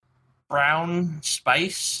brown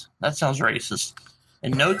spice. That sounds racist.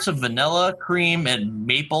 And notes of vanilla, cream, and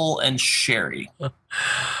maple and sherry.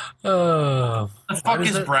 Oh, The fuck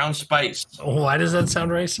is brown spice? Why does that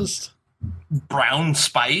sound racist? Brown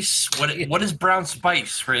spice? What is brown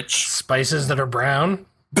spice, Rich? Spices that are brown?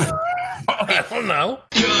 Okay. I don't know.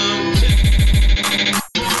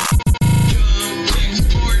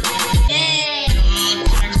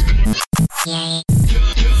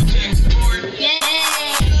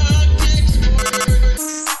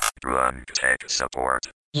 Run tech support.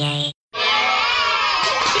 Yay.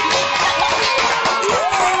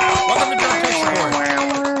 Welcome to Drunk Tech Support.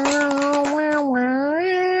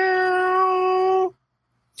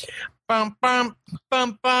 Bum, bum,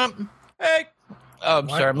 bum, bum. Hey. Oh, I'm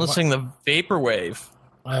sorry. I'm listening to Vaporwave.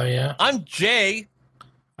 Oh, yeah. I'm Jay.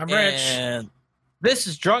 I'm Rich. And this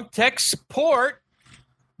is Drunk Tech Support.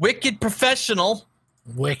 Wicked professional.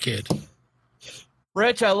 Wicked.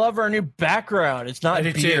 Rich, I love our new background. It's not I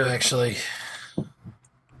do beer. too, actually.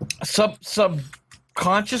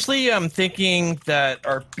 Subconsciously, I'm thinking that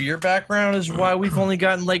our beer background is why we've only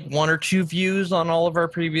gotten like 1 or 2 views on all of our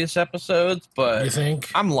previous episodes, but You think?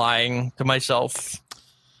 I'm lying to myself.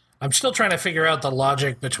 I'm still trying to figure out the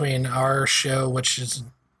logic between our show, which is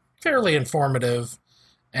fairly informative,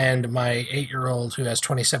 and my 8-year-old who has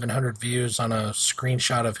 2,700 views on a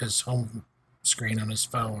screenshot of his home screen on his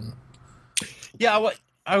phone. Yeah, what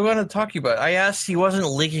I want to talk to you about. I asked, he wasn't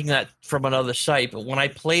linking that from another site, but when I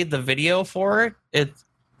played the video for it,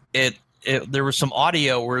 there was some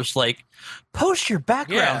audio where it's like, post your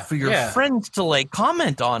background for your friends to like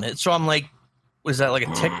comment on it. So I'm like, was that like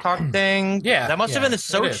a TikTok thing? Yeah, that must have been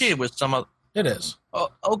associated with some of. It is. Oh,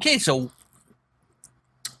 okay, so.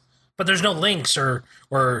 But there's no links or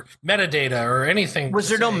metadata or anything. Was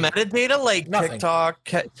there no metadata like Nothing.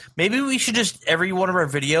 TikTok? Maybe we should just every one of our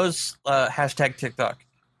videos hashtag TikTok.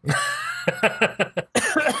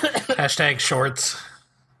 Hashtag shorts.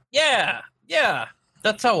 Yeah.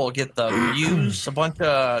 That's how we'll get the views. A bunch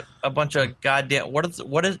of goddamn.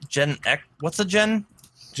 What is Gen X? What's a Gen?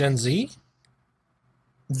 Gen Z?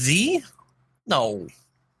 Z? No.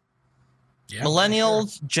 Yeah,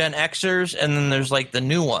 Millennials, sure. Gen Xers, and then there's like the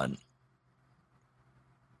new one.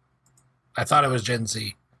 I thought it was Gen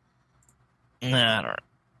Z. Nah, I don't know.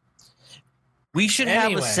 We should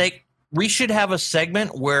have a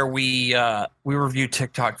segment where we review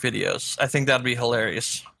TikTok videos. I think that'd be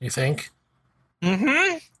hilarious. You think?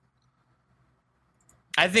 Mm-hmm.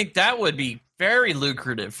 I think that would be very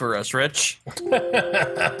lucrative for us, Rich.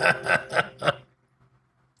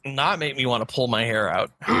 Not make me want to pull my hair out.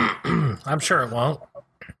 I'm sure it won't.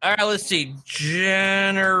 All right, let's see.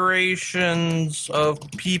 Generations of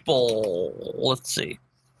people. Let's see.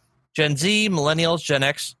 Gen Z, Millennials, Gen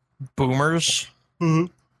X, Boomers. Mm-hmm.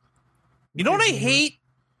 You know what I hate?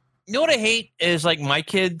 You know what I hate is like my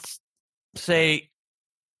kids say,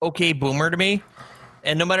 okay, Boomer to me.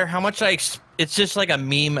 And no matter how much it's just like a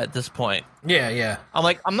meme at this point. Yeah. I'm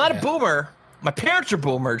like, I'm not a Boomer. My parents are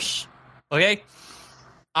Boomers. Okay?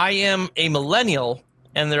 I am a millennial,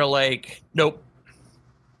 and they're like, nope.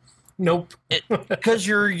 Because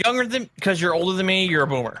you're older than me, you're a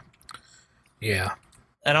boomer. Yeah.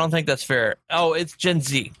 I don't think that's fair. Oh, it's Gen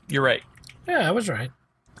Z. You're right. Yeah, I was right.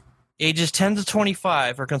 Ages 10 to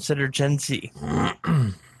 25 are considered Gen Z.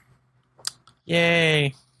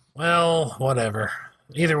 Yay. Well, whatever.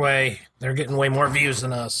 Either way, they're getting way more views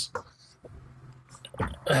than us.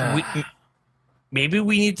 Maybe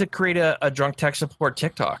we need to create a Drunk Tech Support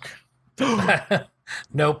TikTok.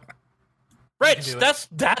 Nope. Rich, that's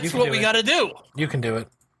what we got to do. You can do it.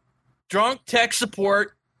 Drunk Tech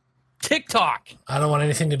Support TikTok. I don't want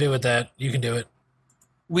anything to do with that. You can do it.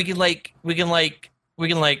 We can like. What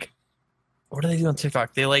do they do on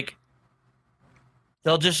TikTok? They'll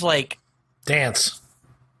just like dance.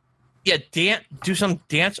 Yeah, do some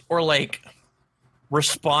dance or like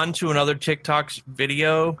respond to another TikTok's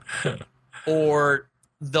video. Or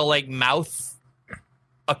they'll like mouth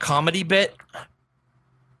a comedy bit.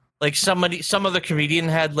 Like some other comedian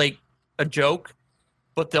had like a joke,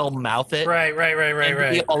 but they'll mouth it. Right.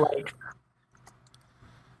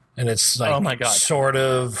 And it's like, oh my God, sort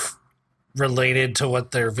of related to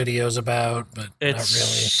what their video's about, but it's not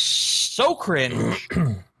really. So cringe.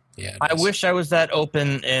 Yeah, I wish I was that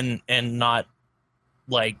open and not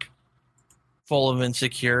like full of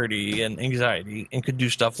insecurity and anxiety and could do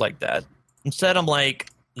stuff like that. Instead, I'm like,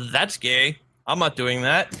 that's gay. I'm not doing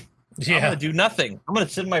that. Yeah. I'm going to do nothing. I'm going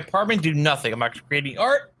to sit in my apartment and do nothing. I'm not creating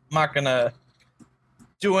art. I'm not going to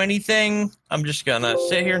do anything. I'm just going to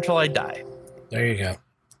sit here until I die. There you go.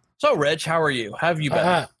 So, Reg, how are you? How have you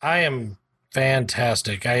been? I am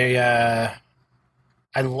fantastic. I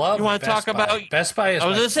I love. You want to talk about Best Buy? Is I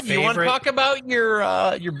was my going to say, favorite, you want to talk about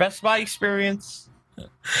your Best Buy experience?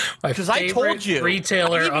 Because I told you,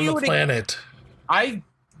 retailer on the planet.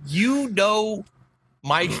 You know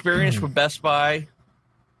my experience with Best Buy,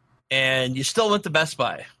 and you still went to Best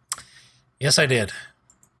Buy. Yes, I did.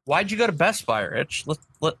 Why'd you go to Best Buy, Rich?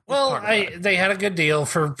 They had a good deal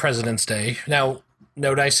for President's Day. Now,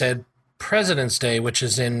 note I said President's Day, which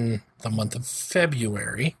is in the month of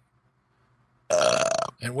February.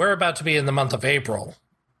 And we're about to be in the month of April.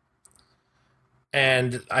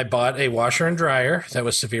 And I bought a washer and dryer that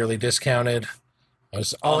was severely discounted. I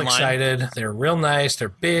was all excited. They're real nice. They're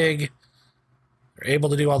big. They're able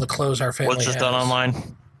to do all the clothes our family has. Was this done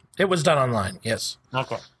online? It was done online, yes.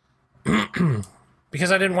 Okay.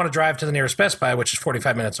 Because I didn't want to drive to the nearest Best Buy, which is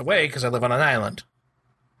 45 minutes away because I live on an island.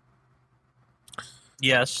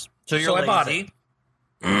 Yes. So you're lazy. I bought it.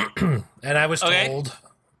 And I was told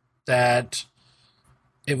that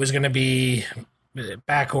it was going to be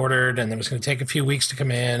back ordered and it was going to take a few weeks to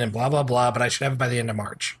come in and blah, blah, blah, but I should have it by the end of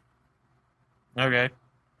March. Okay.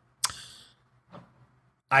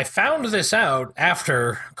 I found this out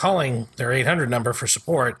after calling their 800 number for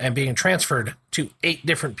support and being transferred to 8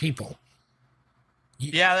 different people.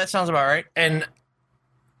 Yeah, that sounds about right. And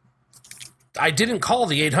I didn't call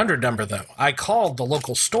the 800 number, though. I called the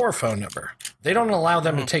local store phone number. They don't allow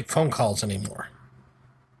them to take phone calls anymore.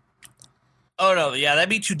 Oh, no. Yeah, that'd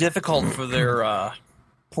be too difficult for their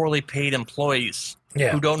poorly paid employees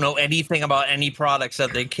who don't know anything about any products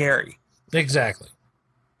that they carry. Exactly.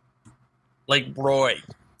 Like Roy.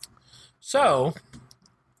 So,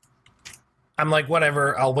 I'm like,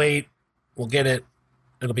 whatever, I'll wait. We'll get it.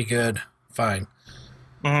 It'll be good. Fine.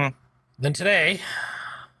 Mm-hmm. Then today,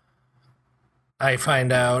 I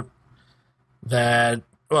find out that,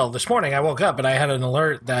 well, this morning I woke up and I had an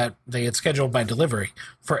alert that they had scheduled my delivery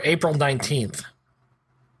for April 19th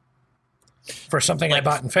for something I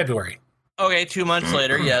bought in February. Okay, 2 months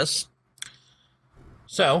later, yes.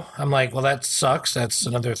 So I'm like, well, that sucks. That's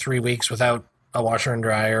another 3 weeks without a washer and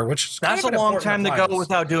dryer, which is that's a long time to go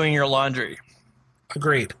without doing your laundry.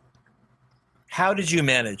 Agreed. How did you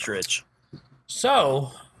manage, Rich?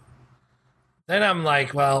 So then I'm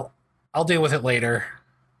like, well, I'll deal with it later.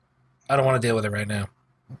 I don't want to deal with it right now.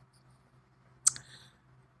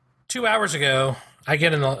 2 hours ago, I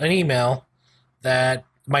get an email that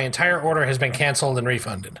my entire order has been canceled and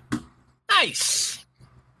refunded. Nice.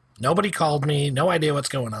 Nobody called me. No idea what's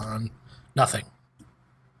going on. Nothing.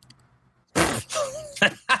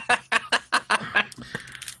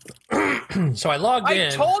 So I logged in. I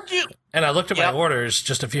told you. And I looked at my orders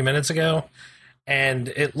just a few minutes ago, and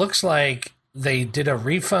it looks like they did a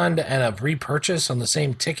refund and a repurchase on the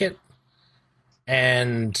same ticket,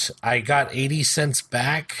 and I got 80 cents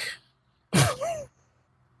back.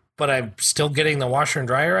 But I'm still getting the washer and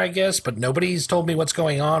dryer, I guess, but nobody's told me what's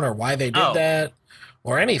going on or why they did that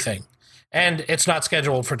or anything. And it's not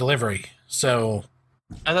scheduled for delivery, so...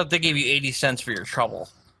 I thought they gave you 80 cents for your trouble.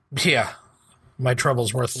 Yeah. My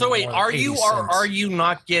trouble's worth So wait, are you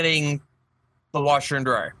not getting the washer and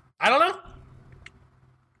dryer? I don't know.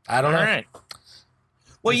 All right.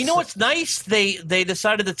 Well, you know what's nice? They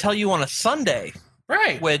decided to tell you on a Sunday.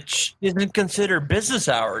 Right. Which isn't considered business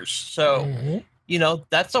hours. So,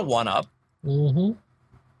 that's a one-up. Mm-hmm.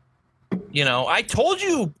 I told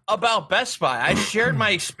you about Best Buy. I shared my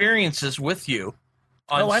experiences with you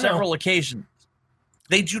on several occasions.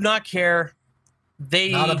 They do not care.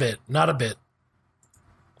 Not a bit.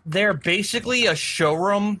 They're basically a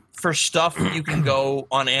showroom for stuff you can go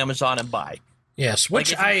on Amazon and buy. Yes,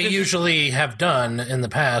 which I usually have done in the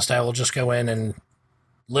past. I will just go in and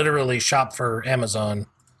literally shop for Amazon.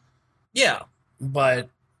 Yeah. But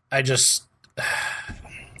I don't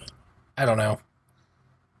know.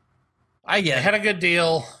 I get it. I had a good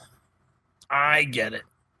deal. I get it.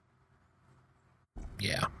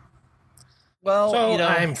 Yeah. Well, so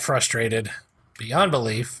I'm frustrated beyond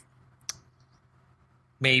belief.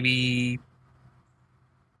 Maybe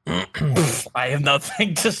I have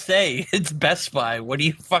nothing to say. It's Best Buy. What do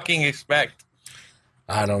you fucking expect?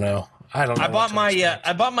 I don't know. I bought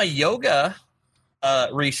my yoga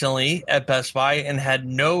recently at Best Buy and had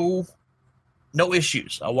no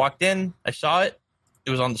issues. I walked in, I saw it.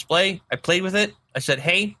 It was on display. I played with it. I said,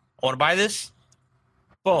 "Hey, I want to buy this."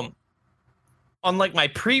 Boom. Unlike my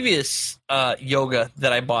previous yoga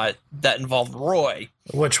that I bought that involved Roy.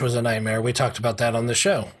 Which was a nightmare. We talked about that on the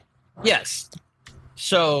show. Yes.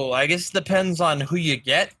 So I guess it depends on who you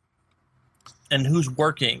get and who's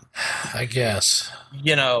working. I guess.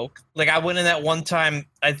 like I went in that one time.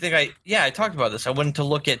 I talked about this. I went to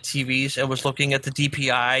look at TVs and was looking at the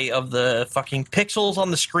DPI of the fucking pixels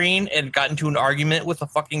on the screen and got into an argument with a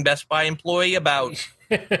fucking Best Buy employee about,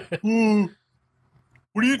 what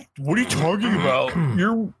are you talking about?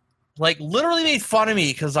 You're like literally made fun of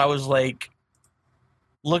me because I was like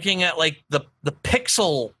looking at like the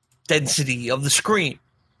pixel density of the screen.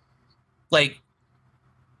 Like,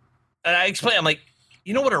 and I explained, I'm like,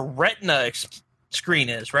 you know what a retina screen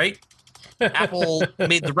is, right? Apple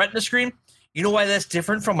made the retina screen. You know why that's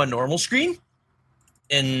different from a normal screen?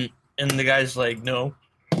 And the guy's like, no,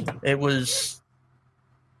 it was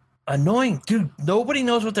annoying. Dude, nobody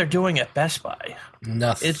knows what they're doing at Best Buy.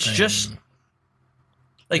 Nothing. It's just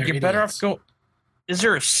like, you're better off go. Is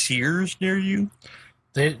there a Sears near you?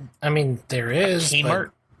 There is.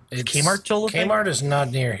 Kmart? Is Kmart still a thing? Kmart is not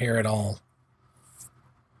near here at all.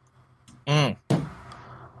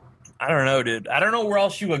 I don't know, dude. I don't know where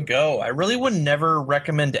else you would go. I really would never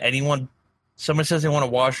recommend to anyone. Someone says they want a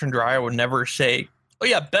washer and dryer, I would never say, oh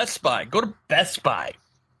yeah, Best Buy. Go to Best Buy.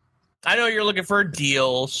 I know you're looking for a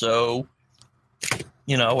deal, so,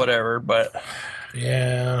 whatever, but.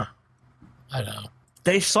 Yeah, I know.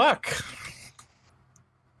 They suck.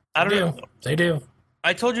 I don't know. They do.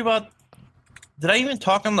 I told you about. Did I even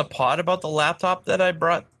talk on the pod about the laptop that I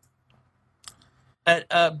brought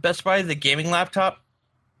at Best Buy, the gaming laptop?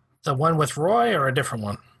 The one with Roy or a different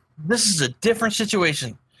one? This is a different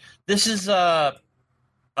situation. This is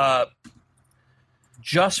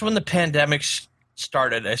just when the pandemic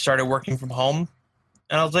started. I started working from home,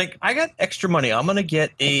 and I was like, I got extra money. I'm gonna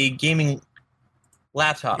get a gaming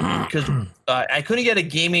laptop because I couldn't get a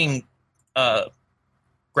gaming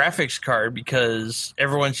graphics card because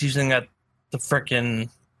everyone's using the frickin'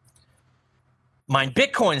 mine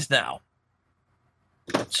Bitcoins now.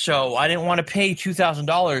 So I didn't want to pay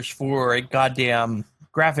 $2,000 for a goddamn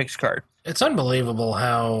graphics card. It's unbelievable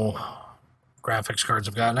how graphics cards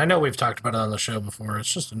have gotten. I know we've talked about it on the show before.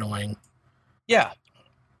 It's just annoying. Yeah.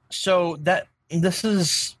 So this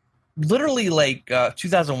is literally like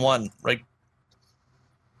 2001, like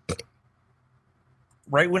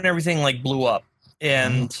right when everything like blew up.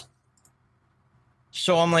 And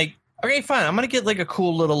so I'm like, okay, fine. I'm going to get like a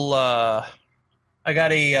cool little, I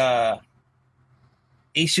got a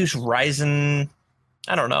Asus Ryzen.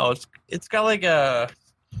 I don't know. It's got like a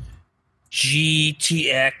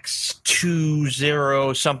GTX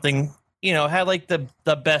 20 something, had like the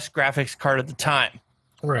best graphics card at the time.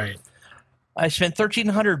 Right. I spent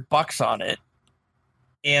 $1,300 on it.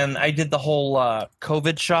 And I did the whole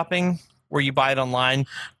COVID shopping where you buy it online.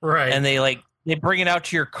 Right. And they bring it out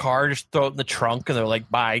to your car, just throw it in the trunk, and they're like,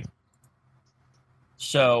 bye.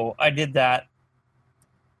 So I did that.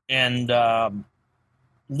 And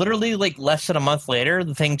literally like less than a month later,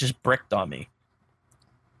 the thing just bricked on me.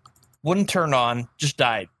 Wouldn't turn on, just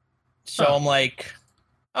died. So I'm like,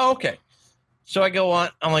 oh, okay. So I go on.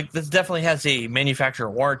 I'm like, this definitely has a manufacturer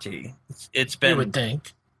warranty. It's been you would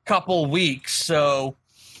think. a couple weeks. So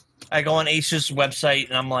I go on Asus website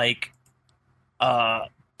and I'm like,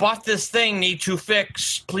 bought this thing, need to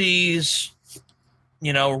fix, please,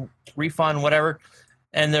 refund, whatever.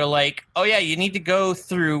 And they're like, oh yeah, you need to go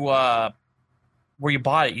through where you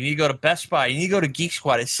bought it. You need to go to Best Buy. You need to go to Geek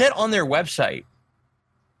Squad. It said on their website.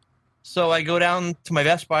 So I go down to my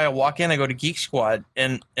Best Buy, I walk in, I go to Geek Squad,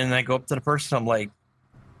 and I go up to the person, I'm like,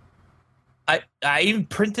 I even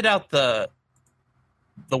printed out the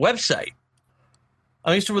website.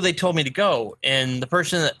 At least where they told me to go. And the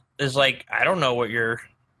person that is like, I don't know what you're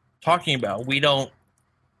talking about. We don't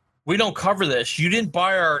cover this. You didn't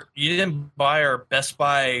buy our Best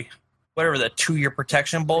Buy, whatever, that 2-year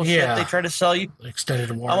protection bullshit they try to sell you. Extended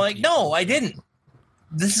warranty. I'm like, no, I didn't.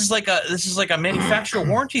 This is like a manufacturer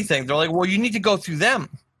warranty thing. They're like, well, you need to go through them.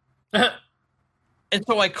 And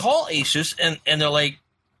so I call Asus and they're like,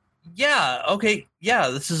 yeah, okay, yeah,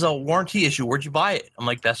 this is a warranty issue. Where'd you buy it? I'm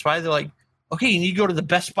like, Best Buy. They're like, okay, you need to go to the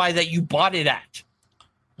Best Buy that you bought it at.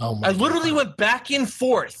 Oh my I literally went back and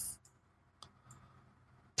forth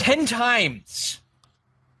 10 times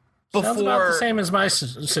before. Sounds about the same as my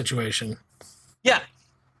situation. Yeah.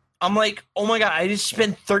 I'm like, oh my God, I just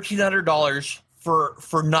spent $1,300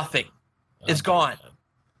 for nothing. It's gone.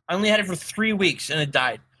 I only had it for 3 weeks and it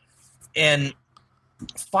died. And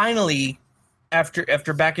finally,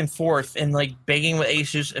 after back and forth and like begging with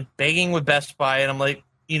Asus and begging with Best Buy, and I'm like,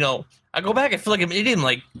 I go back, I feel like I'm an idiot. I'm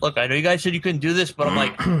like, look, I know you guys said you couldn't do this, but I'm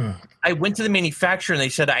like, I went to the manufacturer and they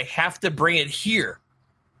said I have to bring it here.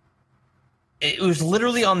 It was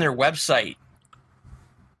literally on their website,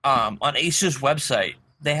 on Asus website.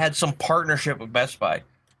 They had some partnership with Best Buy.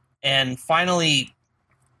 And finally,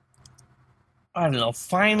 I don't know.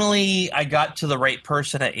 Finally, I got to the right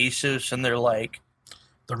person at ASUS, and they're like,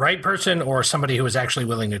 The right person or somebody who was actually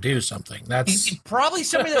willing to do something. That's probably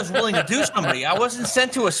somebody that was willing to do somebody. I wasn't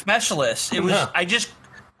sent to a specialist. It was No.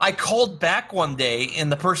 I called back one day,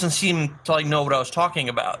 and the person seemed to like know what I was talking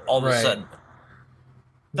about. All of a Right. sudden,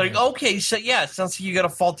 they're like, okay, so yeah, it sounds like you got a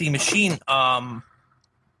faulty machine.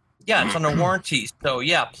 Yeah, it's under warranty. So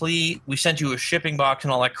yeah, please, we sent you a shipping box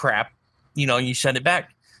and all that crap. You know, you send it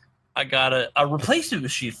back. I got a replacement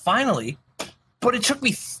machine finally, but it took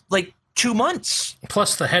me like 2 months.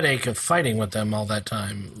 plus the headache of fighting with them all that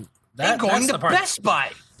time. And going that's to the part. Best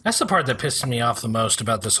Buy. That's the part that pisses me off the most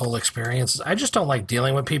about this whole experience. I just don't like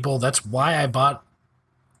dealing with people. That's why I bought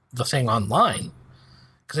the thing online,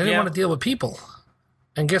 because I didn't Yeah. want to deal with people.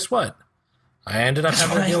 And guess what? I ended up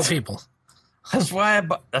having to deal with people. That's why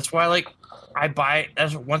I buy.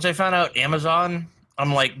 Once I found out Amazon,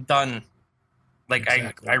 I'm like done. Like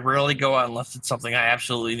Exactly. I rarely go out unless it's something I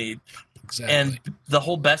absolutely need. Exactly. And the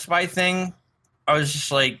whole Best Buy thing, I was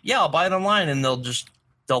just like, yeah, I'll buy it online, and they'll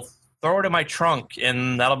throw it in my trunk,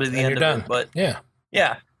 and that'll be the And end you're of done. it. But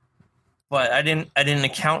Yeah. but I didn't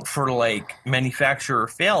account for like manufacturer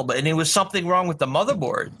fail. But and it was something wrong with the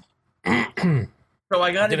motherboard. So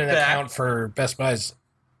I got it Didn't back. account for Best Buy's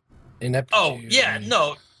ineptitude. Oh yeah, and-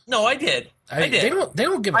 no, I did. I did. They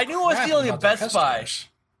don't give. I knew I was crap dealing about with their Best Buy. customers.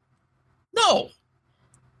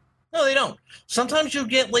 No, they don't. Sometimes you'll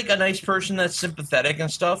get like a nice person that's sympathetic and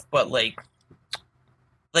stuff, but like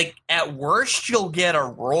at worst you'll get a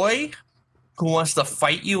Roy who wants to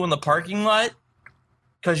fight you in the parking lot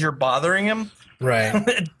because you're bothering him. Right.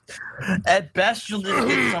 At best, you'll just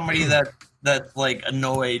get somebody that's like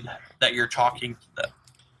annoyed that you're talking to them.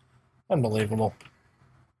 Unbelievable.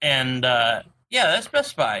 And yeah, that's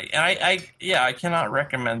Best Buy. And I cannot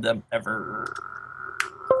recommend them ever.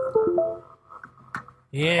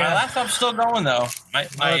 My Yeah. laptop's still going though.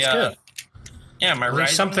 That's good. Yeah, my At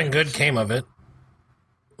least Ryzen- something good came of it.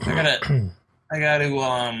 I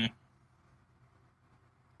gotta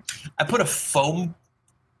I put a foam,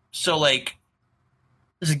 so like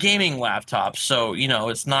it's a gaming laptop, so you know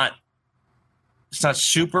it's not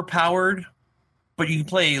super powered, but you can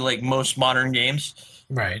play like most modern games.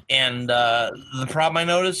 Right. And the problem I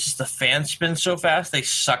noticed is the fans spin so fast, they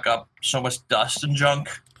suck up so much dust and junk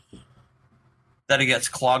that it gets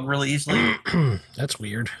clogged really easily. That's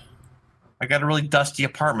weird. I got a really dusty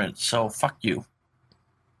apartment, so fuck you.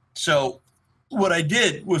 So what I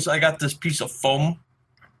did was I got this piece of foam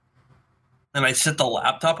and I set the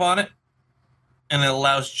laptop on it, and it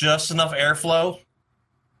allows just enough airflow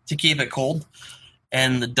to keep it cold,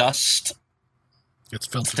 and the dust It's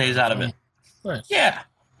filtered. stays out of it. Nice. Yeah.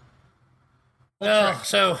 Well,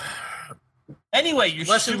 so Anyway, your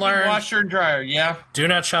Lesson stupid learned. washer and dryer, yeah. do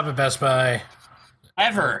not shop at Best Buy.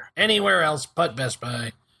 Ever. Anywhere else but Best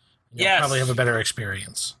Buy. You'll Yes. probably have a better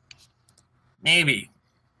experience. Maybe.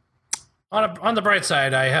 On the bright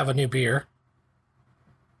side, I have a new beer.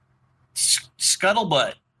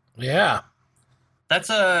 Scuttlebutt. Yeah. That's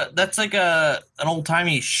like an old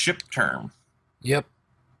timey ship term. Yep.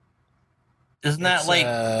 Isn't that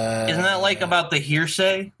like about the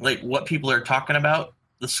hearsay? Like what people are talking about?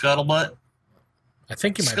 The scuttlebutt? I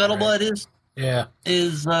think you might be right. Scuttlebutt Yeah.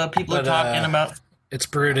 is people are But, talking about. It's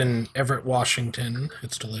brewed in Everett, Washington.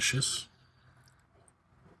 It's delicious.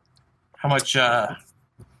 How much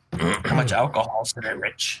alcohol is in it,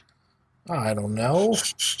 Rich? I don't know.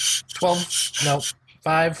 12? No.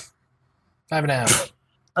 5. 5.5.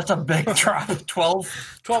 That's a big drop.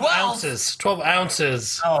 12? 12 ounces. 12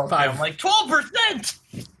 ounces. Oh, okay. 5. I'm like 12%.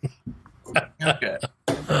 Okay.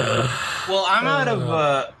 Well, I'm out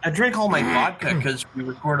of. I drank all my vodka because we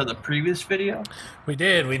recorded the previous video, We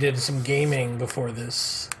did some gaming before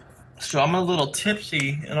this. so I'm a little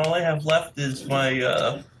tipsy, and all I have left is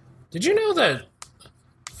my. Did you know that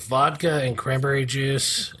vodka and cranberry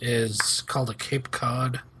juice is called a Cape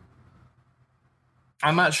Cod?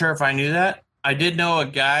 I'm not sure if I knew that. I did know a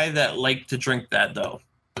guy that liked to drink that though.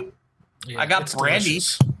 Yeah, I got it's brandy.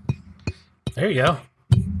 delicious. There you go.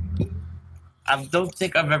 I don't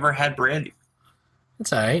think I've ever had brandy.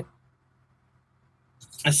 It's all right.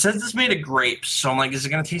 It says it's made of grapes, so I'm like, is it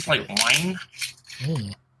gonna taste like wine?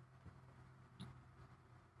 Mm.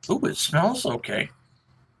 Ooh, it smells okay.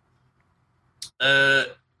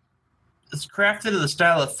 It's crafted in the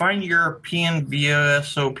style of fine European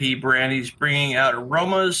VSOP brandies, bringing out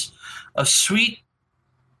aromas of sweet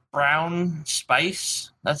brown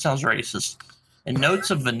spice. That sounds racist. And notes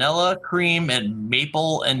of vanilla, cream, and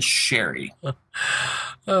maple and sherry.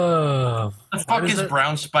 Oh, The fuck does is that-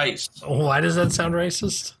 brown spice? why does that sound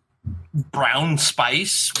racist? Brown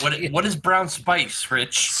spice? What is brown spice,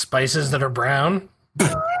 Rich? Spices that are brown?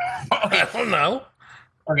 Okay. I don't know.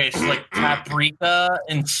 Okay, so like paprika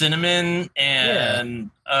and cinnamon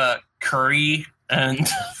and curry and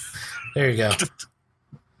There you go.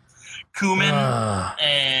 cumin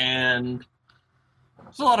and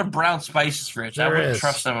there's a lot of brown spices, Rich. I There wouldn't is.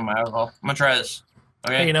 trust them in my alcohol. I'm gonna try this.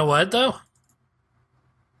 Okay. Hey, you know what though?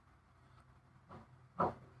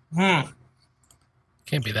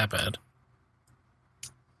 Can't be that bad.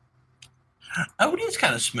 Oh, it is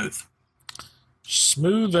kind of smooth.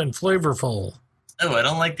 Smooth and flavorful. Oh, I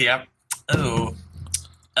don't like the app. Oh.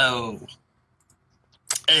 Oh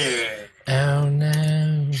no.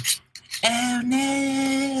 Oh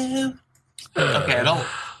no. Okay, I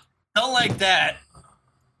don't like that.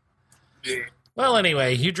 Well,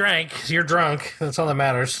 anyway, you drank. You're drunk. That's all that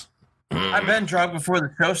matters. I've been drunk before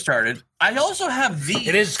the show started. I also have these.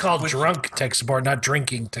 It is called drunk tech support, not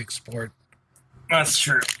drinking tech support. That's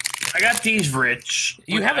true. I got these, Rich.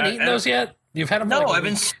 You haven't eaten those yet? You've had them? No, for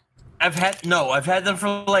I've had them for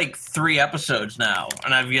like 3 episodes now,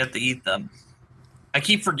 and I've yet to eat them. I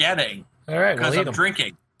keep forgetting All right, because we'll eat I'm them.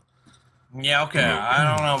 drinking. Yeah, okay. I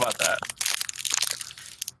don't know about that.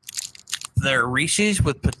 They're Reese's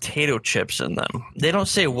with potato chips in them. They don't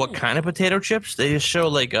say what kind of potato chips. They just show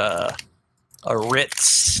like a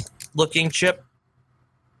Ritz looking chip,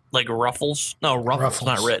 like Ruffles. No, Ruffles.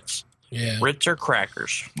 Not Ritz. Yeah. Ritz are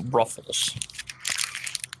crackers. Ruffles.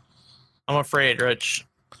 I'm afraid, Rich.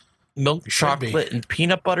 Milk You should be. chocolate and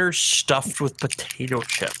peanut butter stuffed with potato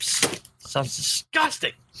chips. Sounds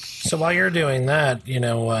disgusting. So while you're doing that,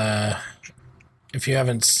 if you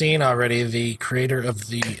haven't seen already, the creator of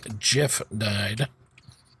the GIF died.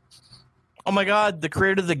 Oh my God! The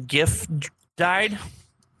creator of the GIF died.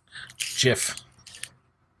 GIF.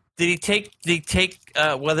 Did he take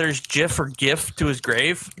whether it's GIF or GIF to his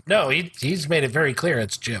grave? No, he's made it very clear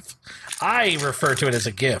it's GIF. I refer to it as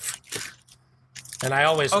a GIF, and I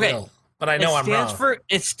always will. But I know I'm wrong.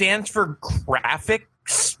 It stands for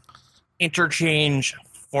graphics interchange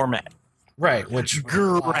format. Right, which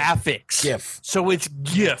Graphics. GIF. So it's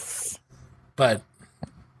GIF. But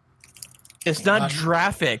It's not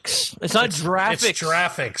graphics. It's not graphics. it's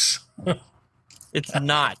graphics. It's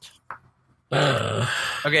not.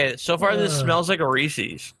 Okay, so far this smells like a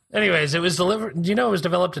Reese's. Anyways, it was delivered. Do you know it was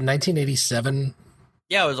developed in 1987?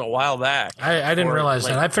 Yeah, it was a while back. I didn't Or, realize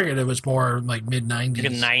like, that. I figured it was more like mid 90s. Like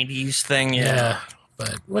a 90s thing, Yeah,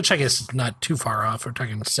 but which I guess is not too far off. We're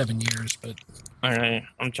talking 7 years, but All right,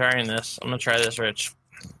 I'm trying this. I'm going to try this, Rich.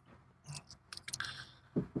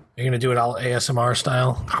 you're gonna do it all ASMR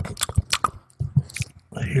style.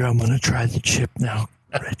 Here, I'm going to try the chip now,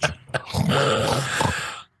 Rich.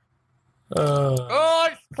 Oh,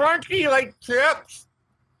 it's crunchy like chips.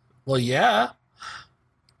 Well, yeah.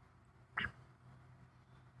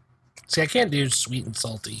 See, I can't do sweet and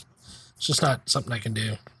salty. It's just not something I can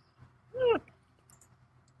do.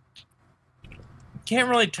 Can't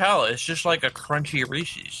really tell. It's just like a crunchy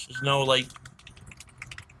Reese's. There's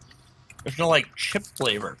no chip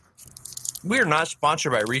flavor. We're not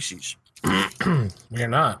sponsored by Reese's. We're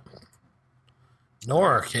not.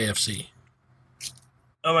 Nor KFC.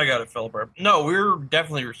 Oh my God, it fell apart. No, we're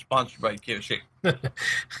definitely sponsored by KFC.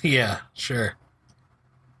 Yeah, sure.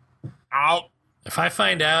 Ow. If I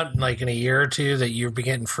find out, like, in a year or two that you'll be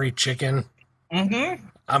getting free chicken, Mm-hmm.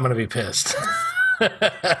 I'm going to be pissed.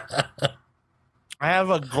 I have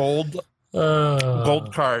a gold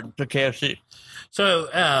card to KFC. So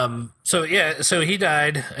he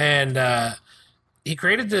died, and he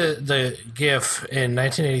created the GIF in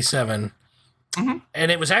 1987, Mm-hmm.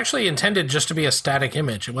 and it was actually intended just to be a static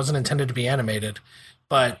image. It wasn't intended to be animated,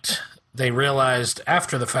 but they realized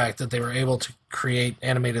after the fact that they were able to create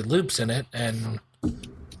animated loops in it, and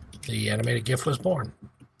the animated GIF was born.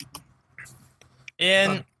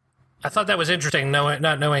 And I thought that was interesting, not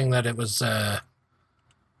knowing that it was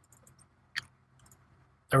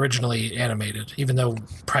originally animated, even though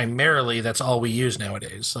primarily that's all we use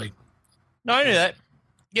nowadays. Like, no, I knew that.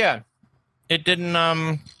 Yeah, it didn't.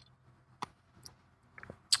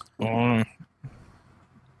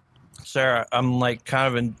 Sarah, I'm like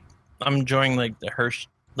kind of I'm enjoying like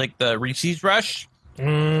the Reese's Rush.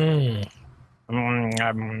 Are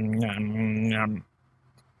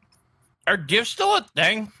gifts still a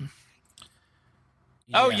thing?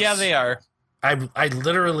 Oh yeah, yes. they are. I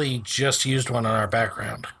literally just used one on our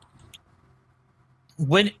background.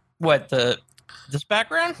 This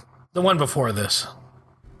background? The one before this.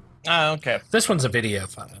 Oh, okay. This one's a video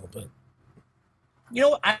file, but You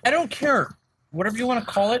know, I don't care. Whatever you want to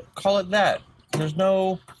call it that. There's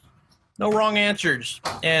no wrong answers.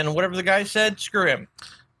 And whatever the guy said, screw him.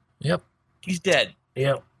 Yep. He's dead.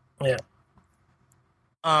 Yep.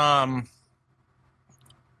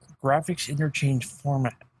 Graphics interchange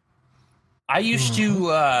format. I used to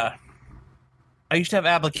have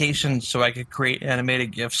applications so I could create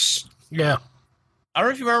animated GIFs. Yeah. I don't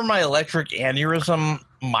know if you remember my electric aneurysm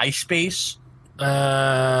MySpace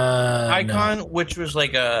icon, which was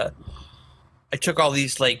like I took all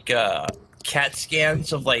these like CAT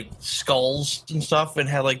scans of like skulls and stuff and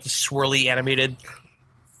had like the swirly animated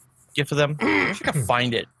GIF of them. I wish I could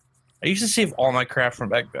find it. I used to save all my crap from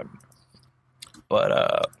back then.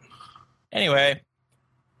 But anyway,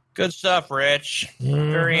 good stuff, Rich.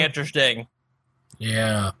 Very interesting.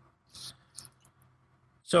 Yeah.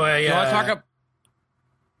 So you want to talk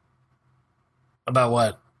about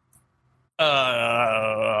what?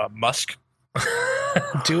 Musk.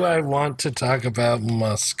 Do I want to talk about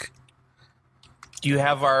Musk? Do you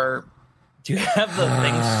have the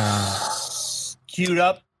things queued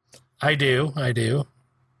up? I do. I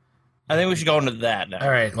think we should go into that now. All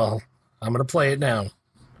right. Well, I'm going to play it now.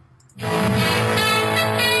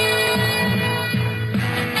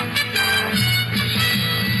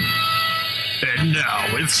 And now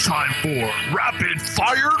it's time for Rapid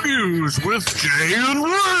Fire News with Jay and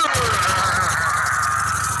Rick.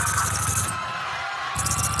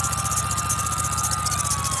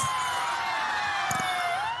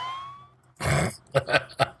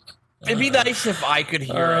 It'd be nice if I could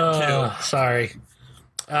hear it too. Sorry.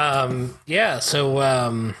 Yeah.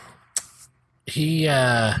 So he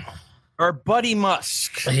or Buddy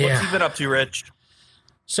Musk. Yeah. What's he been up to, Rich?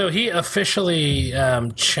 So he officially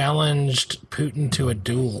challenged Putin to a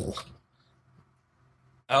duel.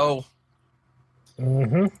 Oh.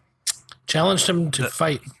 Challenged him to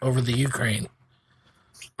fight over the Ukraine.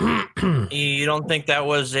 You don't think that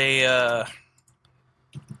was a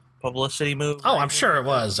publicity move? Oh, I'm sure it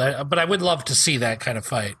was. But I would love to see that kind of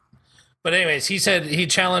fight. But anyways, he said he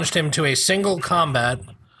challenged him to a single combat.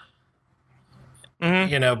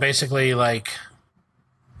 You know, basically like,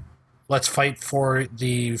 let's fight for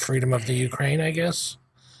the freedom of the Ukraine, I guess.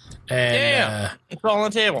 And, it's all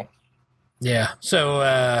on the table. Yeah. So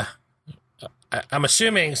I'm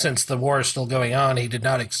assuming since the war is still going on, he did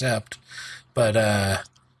not accept. But yeah.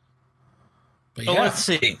 Let's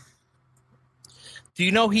see. Do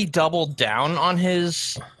you know he doubled down on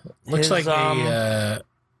his? Looks like on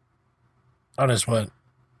his what?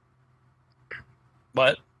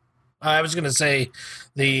 What? I was going to say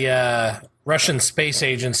the Russian Space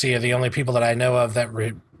Agency are the only people that I know of that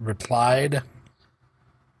replied.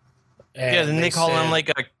 And yeah, then they call him like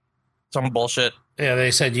some bullshit. Yeah, they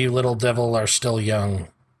said, "You little devil are still young."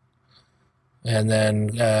 And then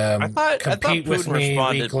compete with me,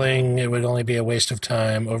 responded. Weakling. It would only be a waste of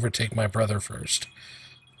time. Overtake my brother first.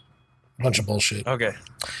 Bunch of bullshit. Okay.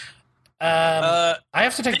 I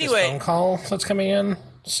have to take this phone call that's coming in.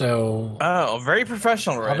 So. Oh, very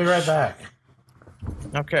professional, Rich. I'll be right back.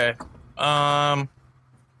 Okay. Wow,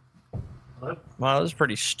 this is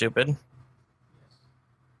pretty stupid.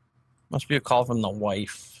 Must be a call from the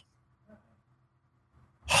wife.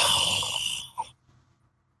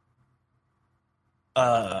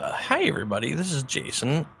 Hi everybody, this is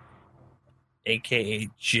Jason, aka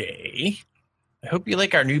Jay. I hope you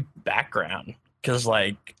like our new background, because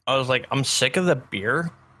I was like, I'm sick of the beer.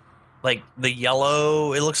 Like the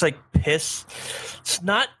yellow, it looks like piss. It's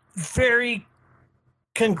not very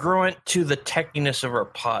congruent to the techiness of our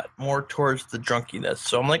pot, more towards the drunkiness.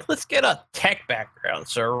 So I'm like, let's get a tech background.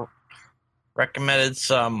 So recommended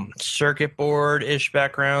some circuit board-ish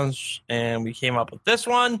backgrounds, and we came up with this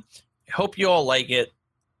one. I hope you all like it,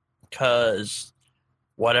 because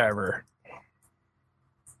whatever.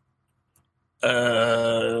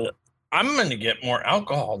 I'm going to get more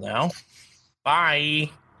alcohol now. Bye.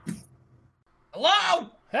 Hello?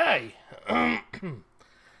 Hey.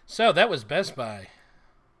 So that was Best Buy.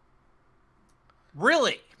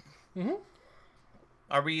 Really? Mm-hmm.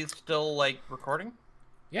 Are we still, recording?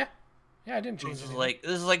 Yeah. Yeah, I didn't change This anything.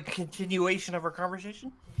 is like a continuation of our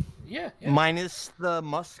conversation? Yeah. Minus the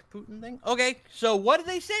Musk Putin thing? Okay, so what did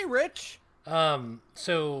they say, Rich?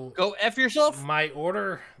 So go F yourself? My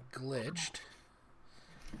order glitched,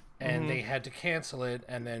 and they had to cancel it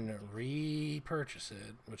and then repurchase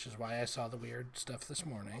it, which is why I saw the weird stuff this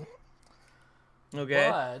morning. Okay.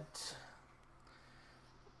 But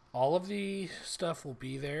all of the stuff will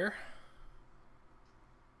be there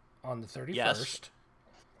on the 31st,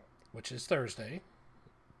 which is Thursday.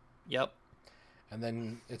 Yep. And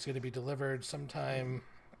then it's going to be delivered sometime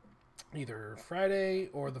either Friday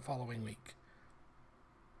or the following week.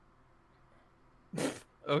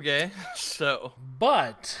 Okay, so.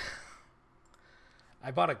 But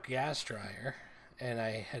I bought a gas dryer, and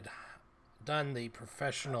I had done the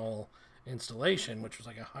professional installation, which was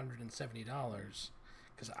like $170,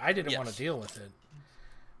 because I didn't want to deal with it.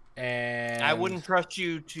 And I wouldn't trust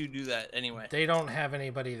you to do that anyway. They don't have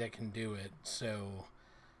anybody that can do it, so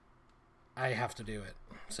I have to do it.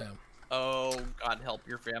 So. Oh, God help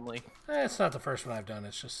your family. It's not the first one I've done.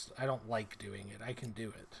 It's just I don't like doing it. I can do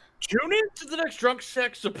it. Tune in to the next Drunk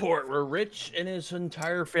Sex Support, where Rich and his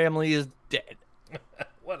entire family is dead.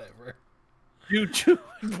 Whatever. Due to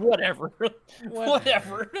whatever.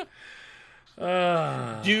 Whatever.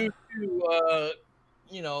 Due to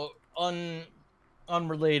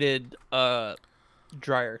unrelated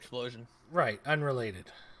dryer explosion. Right, unrelated.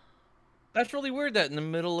 That's really weird that in the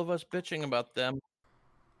middle of us bitching about them,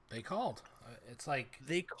 they called. It's like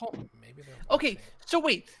they called. Maybe they're okay. So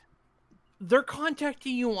wait, they're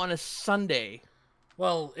contacting you on a Sunday.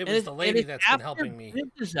 Well, it was the lady that's been helping me.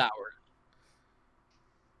 Business hours.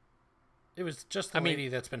 It was just the lady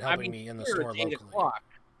that's been helping me in the store locally.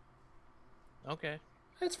 Okay.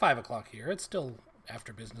 It's 5:00 here. It's still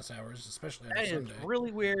after business hours, especially on Sunday. It's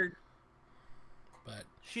really weird. But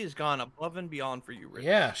she has gone above and beyond for you, Rich.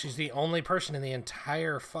 Yeah, she's the only person in the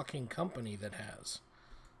entire fucking company that has.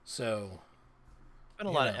 So. Been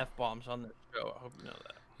a lot of F-bombs on this show. I hope you know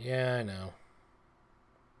that. Yeah, I know.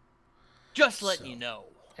 Just letting you know.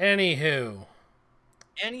 Anywho,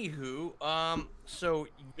 so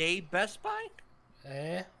yay Best Buy?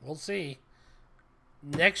 We'll see.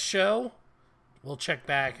 Next show, we'll check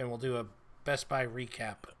back and we'll do a Best Buy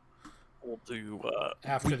recap. We'll do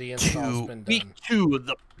after the install's been done. Week 2 of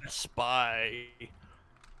the Best Buy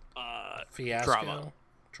fiasco.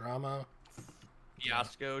 Drama.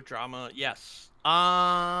 Yes.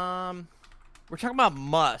 We're talking about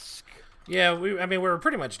Musk. Yeah, we were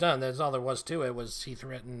pretty much done. That's all there was to it. Was he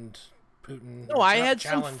threatened Putin? No, I had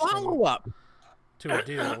some follow-up to a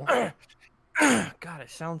deal. God,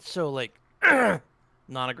 it sounds so like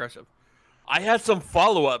non-aggressive. I had some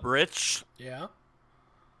follow-up, Rich. Yeah.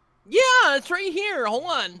 Yeah, it's right here. Hold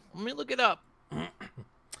on, let me look it up.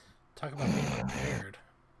 Talk about being prepared.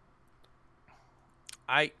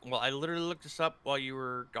 I literally looked this up while you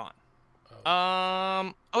were gone.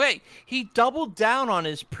 Oh. Okay, he doubled down on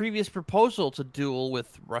his previous proposal to duel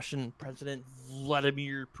with Russian President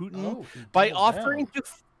Vladimir Putin by offering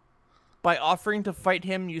to fight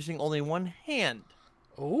him using only one hand.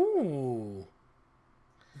 Ooh.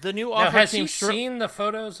 The new offer. Now, has he seen the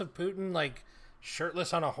photos of Putin like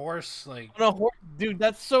shirtless on a horse? Like on a horse, dude,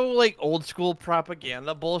 that's so like old school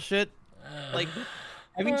propaganda bullshit. Like,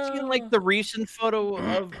 have you seen like the recent photo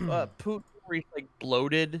of Putin where he's like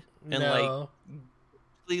bloated and like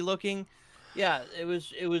looking? Yeah, it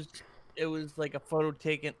was like a photo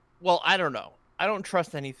taken. Well, I don't know. I don't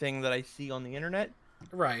trust anything that I see on the internet.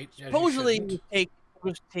 Right. Supposedly it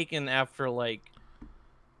was taken after like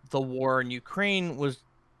the war in Ukraine was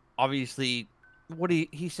obviously what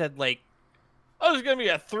he said like, oh, there's gonna be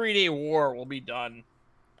a 3-day war. We'll be done.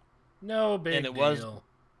 No big deal.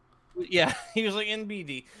 Yeah, he was like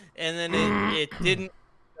NBD, and then it didn't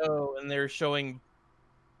go, and they're showing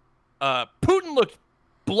Putin looked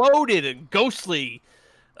bloated and ghostly.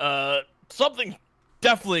 Something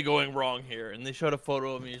definitely going wrong here, and they showed a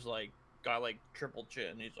photo of him. He's like got like triple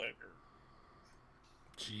chin. He's like,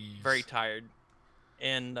 jeez, very tired,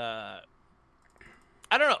 and I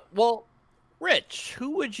don't know. Well, Rich,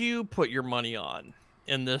 who would you put your money on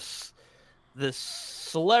in this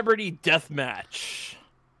celebrity death match?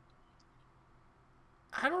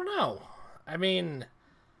 I don't know. I mean,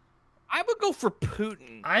 I would go for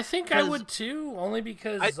Putin. I think I would too, only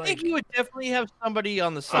because I think you would definitely have somebody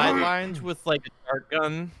on the sidelines with like a dart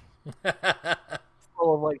gun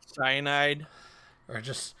full of like cyanide, or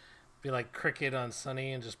just be like Cricket on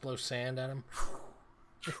Sunny and just blow sand at him.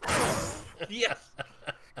 Yes.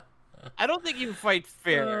 I don't think you would fight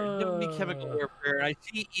fair. It would be chemical warfare. I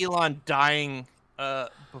see Elon dying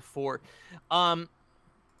before.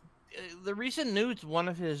 The recent news, one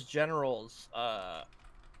of his generals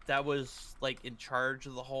that was like in charge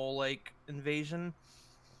of the whole like invasion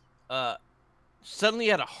suddenly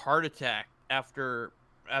had a heart attack after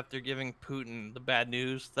giving Putin the bad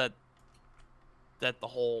news that the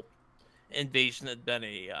whole invasion had been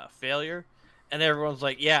a failure, and everyone's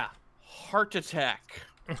like, yeah, heart attack.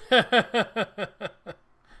 Because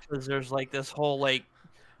there's like this whole like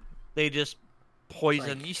they just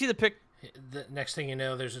poison. Like, you see the pic. The next thing you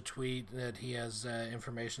know, there's a tweet that he has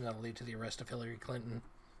information that'll lead to the arrest of Hillary Clinton.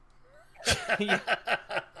 Yeah.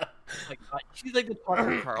 Like, she's like the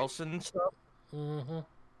Tucker Carlson stuff. Mm-hmm.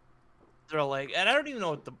 They're like, and I don't even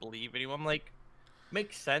know what to believe anymore. I'm like,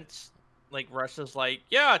 makes sense. Like Russia's like,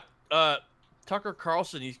 yeah, Tucker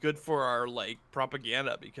Carlson, he's good for our like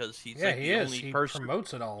propaganda because he's Yeah, like he the is. only He person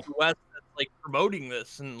promotes it all. in the U.S. that's like promoting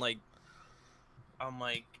this, and like I'm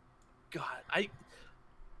like, God, I'm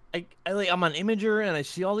on Imager and I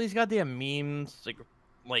see all these goddamn memes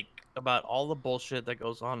like about all the bullshit that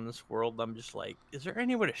goes on in this world. I'm just like, is there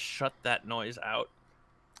any way to shut that noise out?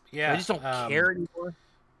 Yeah, I just don't care anymore.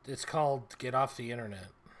 It's called Get Off the Internet.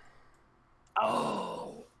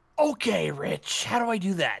 Oh, okay, Rich. How do I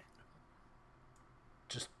do that?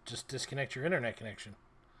 Just disconnect your internet connection.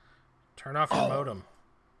 Turn off your modem.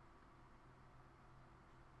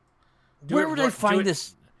 Where would I find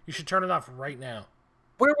this? You should turn it off right now.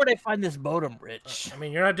 Where would I find this modem, Rich? I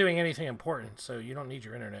mean, you're not doing anything important, so you don't need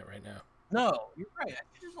your internet right now. No, you're right.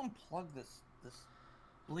 I should just unplug this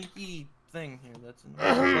blinky thing here. That's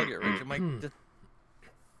unplug it, Rich. It might just...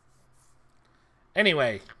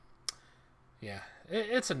 Anyway, yeah,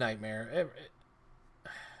 it's a nightmare.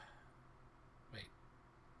 Wait,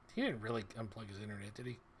 he didn't really unplug his internet, did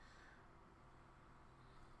he?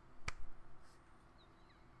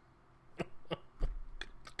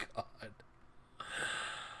 God.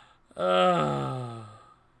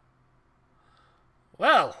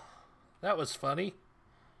 Well, that was funny.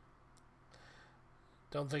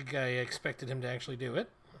 Don't think I expected him to actually do it.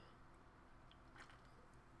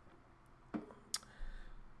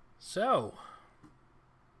 So,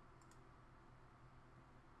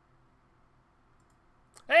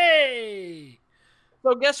 hey!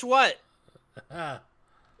 So guess what? Uh,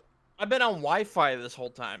 I've been on Wi-Fi this whole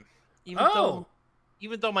time, even though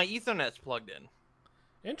my Ethernet's plugged in.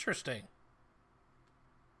 Interesting.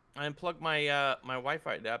 I unplugged my my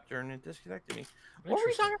Wi-Fi adapter and it disconnected me. What were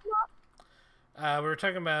we talking about? We were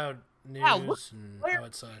talking about news and how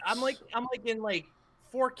it sucks. I'm like in like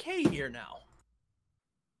 4K here now.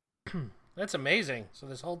 That's amazing. So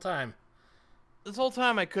this whole time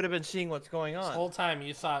I could have been seeing what's going on. This whole time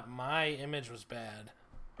you thought my image was bad.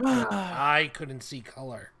 I couldn't see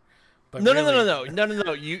color. But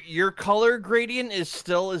No. Your color gradient is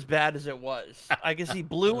still as bad as it was. I can see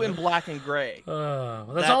blue and black and gray. Well,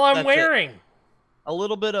 that's all I'm wearing. It. A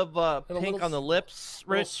little bit of pink on the lips,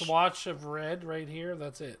 Rich. A swatch of red right here.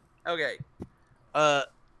 That's it. Okay.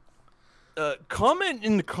 Comment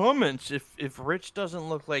in the comments if Rich doesn't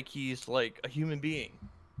look like he's like a human being.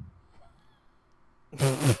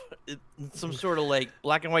 It's some sort of like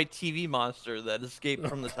black and white TV monster that escaped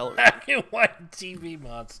from the television. Black and white TV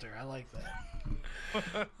monster. I like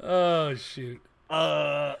that. Oh shoot.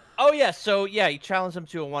 Oh yeah. So yeah, he challenged him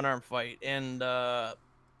to a one-arm fight, and I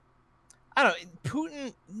don't know.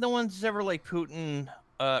 Putin. No one's ever like Putin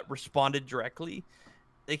responded directly.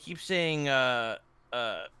 They keep saying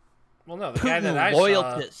well, no, the Putin guy that I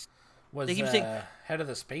loyalist. saw was saying, head of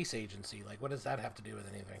the space agency. Like, what does that have to do with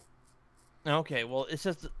anything? Okay, well, it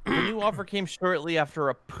says the new offer came shortly after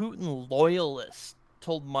a Putin loyalist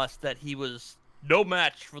told Musk that he was no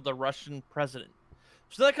match for the Russian president.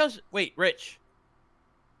 So that comes... Wait, Rich.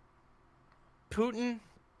 Putin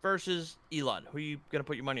versus Elon. Who are you going to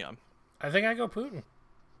put your money on? I think I go Putin.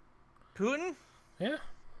 Putin? Yeah.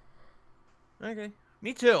 Okay.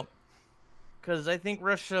 Me too. Because I think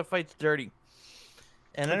Russia fights dirty.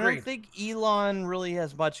 And Agreed. I don't think Elon really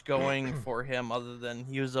has much going for him other than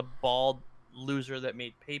he was a bald loser that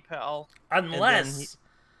made PayPal. Unless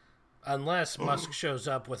Musk shows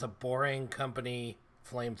up with a boring company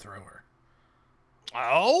flamethrower.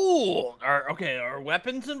 Oh, are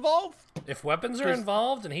weapons involved? If weapons are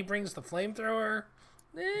involved and he brings the flamethrower,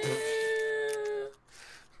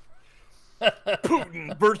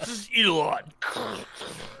 Putin versus Elon.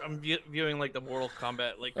 I'm viewing like the Mortal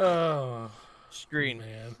Kombat like screen.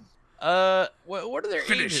 Man. What are their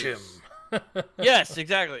Finish ages? him. Yes,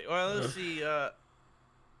 exactly. Well, let's see.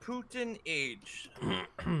 Putin age.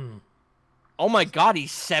 Oh my God,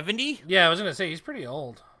 he's 70? Yeah, I was gonna say he's pretty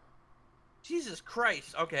old. Jesus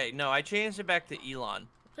Christ. Okay, no, I changed it back to Elon.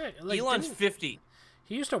 Yeah, like, Elon's 50.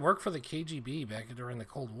 He used to work for the KGB back during the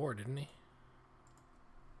Cold War, didn't he?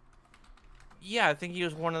 Yeah, I think he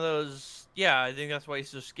was one of those. Yeah, I think that's why he's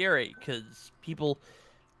so scary. Because people,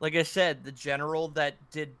 like I said, the general that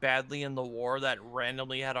did badly in the war that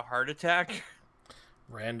randomly had a heart attack.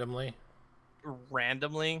 Randomly.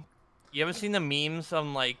 You haven't seen the memes?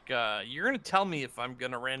 I'm like, you're going to tell me if I'm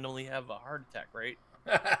going to randomly have a heart attack, right?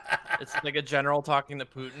 It's like a general talking to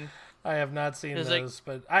Putin. I have not seen those, like,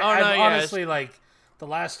 but I've honestly, like, the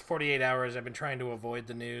last 48 hours I've been trying to avoid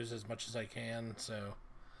the news as much as I can, so...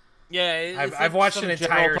 Yeah, I've watched an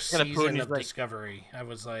entire season Putin, of Discovery. I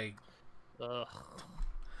was like... Ugh.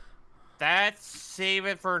 Save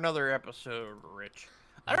it for another episode, Rich.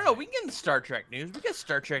 I don't know, we can get into Star Trek news. We got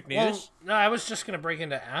Star Trek news. Well, no, I was just going to break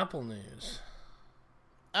into Apple news.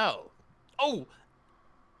 Oh,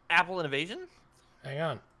 Apple Innovation? Hang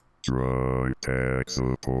on. Try tech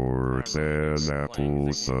support says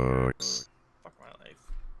Apple sucks. Fuck my life.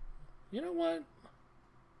 You know what?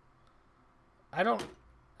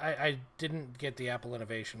 I didn't get the Apple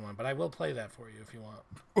Innovation one, but I will play that for you if you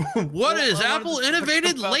want. What Well, has I wanted Apple to talk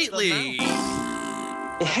innovated about the lately?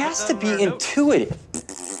 mouse. It has to Put that be in our notes.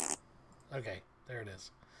 intuitive. Okay, there it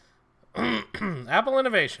is. Apple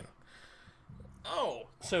Innovation. Oh,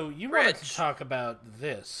 So you wanted to Rich. talk about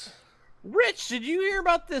this. Rich, did you hear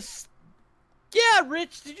about this? Yeah,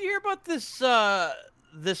 Rich, did you hear about this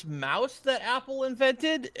this mouse that Apple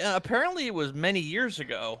invented? Apparently, it was many years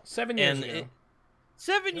ago. 7 years And ago.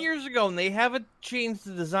 7 years ago, and they haven't changed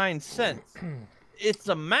the design since. It's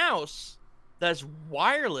a mouse that's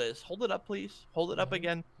wireless. Hold it up, please. Hold it up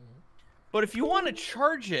again. But if you want to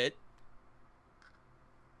charge it,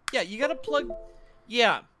 yeah, you got to plug.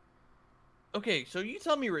 Yeah. Okay, so you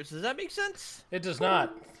tell me, Rich, does that make sense? It does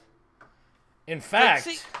not. In fact,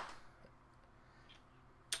 see-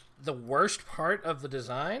 the worst part of the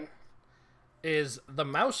design is the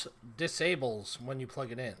mouse disables when you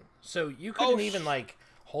plug it in. So you couldn't even like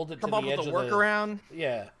hold it to Come the up edge with a of the workaround.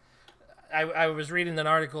 Yeah. I was reading an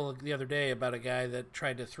article the other day about a guy that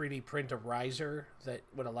tried to 3D print a riser that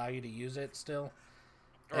would allow you to use it still.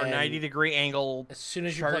 Or a And 90-degree angle. As soon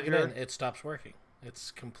as you plug it in, charger. it stops working.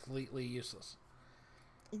 It's completely useless.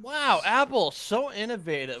 Wow, Apple, so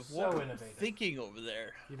innovative. So What were you innovative. thinking over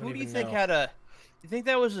there? You don't Who do you even think know. had a? You think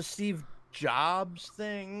that was a Steve Jobs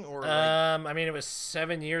thing, or like, I mean, it was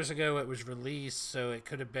 7 years ago it was released, so it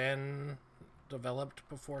could have been developed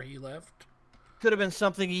before he left. could have been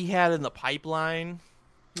something he had in the pipeline?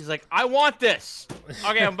 He's like, I want this.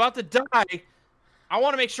 Okay, I'm about to die. I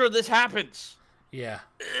want to make sure this happens. Yeah.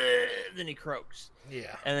 Then he croaks,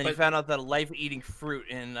 Yeah. and then he But- found out that life-eating fruit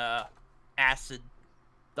and acid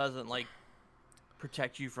doesn't like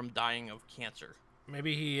protect you from dying of cancer.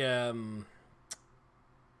 Maybe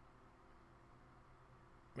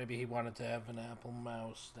he wanted to have an Apple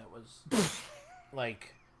mouse that was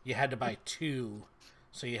like you had to buy two,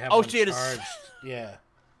 so you have Oh, one so you had to charged. Yeah,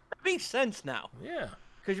 That makes sense now. yeah.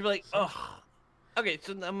 Because you're like, oh. Okay,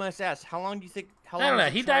 so I'm gonna ask, how long do you think? How I long don't know.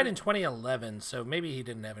 was the He died in charge? 2011, so maybe he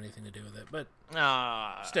didn't have anything to do with it. But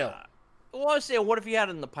Still. Well, I was saying, what if he had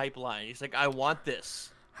it in the pipeline? He's like, I want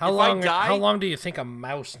this. how If I long? die- How long do you think a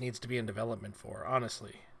mouse needs to be in development for?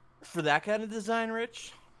 Honestly, For that kind of design,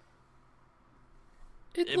 Rich?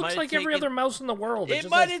 it It looks might like have every taken- other mouse in the world. It just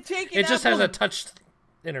might has- have taken It just has Apple a and- touch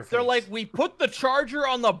interface. They're like, we put the charger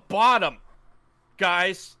on the bottom,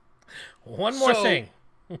 guys. one more so- thing.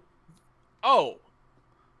 Oh,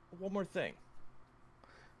 one more thing.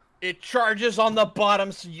 It charges on the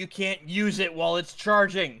bottom so you can't use it while it's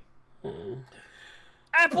charging.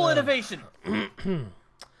 Apple innovation.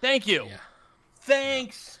 Thank you. Yeah.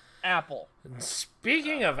 Thanks, Apple.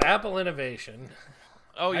 Speaking of Apple innovation,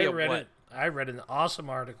 Oh, yeah, what? I read an awesome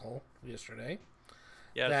article yesterday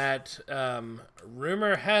Yes. that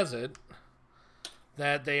rumor has it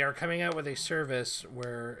that they are coming out with a service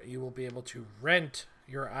where you will be able to rent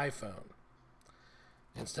your iPhone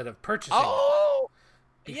instead of purchasing it. Oh,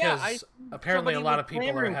 Because yeah. apparently a somebody lot was of people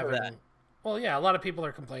are clamoring for having. that. Well, yeah, a lot of people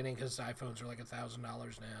are complaining because iPhones are like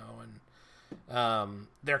 $1,000 now, and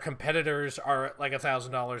their competitors are at like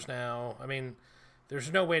 $1,000 now. I mean,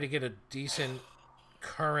 there's no way to get a decent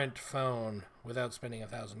current phone without spending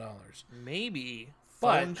 $1,000. Maybe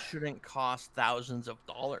But- phones shouldn't cost thousands of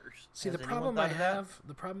dollars. See, Has the anyone problem I thought of that?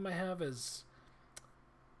 have is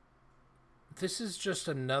this is just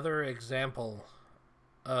another example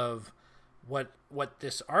of what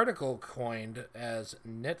this article coined as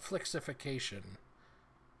Netflixification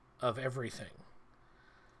of everything.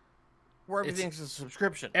 Where it's- everything's a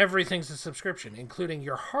subscription. Everything's a subscription, including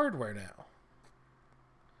your hardware now.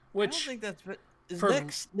 I don't Which think that's is for-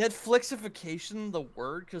 Netflixification the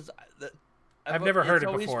word? Because I've never heard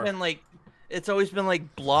it before. It's always been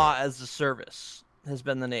like blah as a service has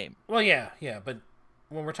been the name. well, yeah, but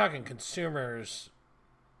when we're talking consumers,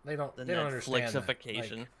 they don't understand that.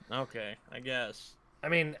 Netflixification. Like, Okay, I guess. I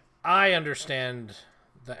mean, I understand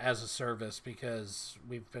the as a service because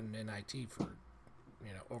we've been in IT for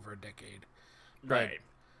over a decade. But, Right.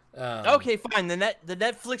 Okay, fine. The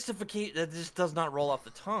Netflixification that just does not roll off the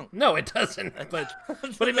tongue. No, it doesn't. But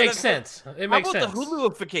it makes sense. It makes How about sense. the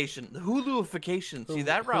Huluification? The Huluification. See,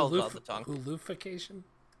 that rolls off the tongue. Huluification?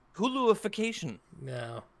 Huluification.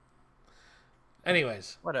 No.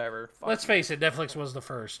 Anyways, Whatever. Fuck. let's face it. Netflix was the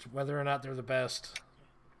first. Whether or not they're the best,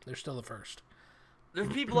 they're still the first.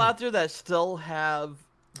 There's people out there that still have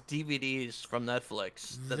DVDs from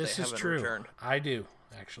Netflix that This they is haven't true. returned. I do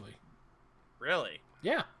actually. Really?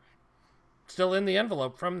 Yeah. Still in the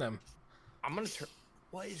envelope from them. I'm gonna turn.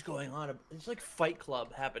 What is going on? It's like Fight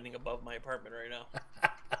Club happening above my apartment right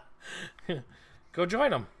now. Go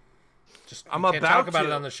join them. Just I'm can't about talk about to.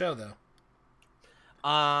 it on the show though.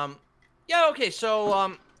 Yeah. Okay.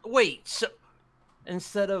 So wait. So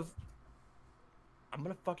instead of, I'm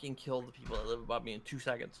gonna fucking kill the people that live above me in 2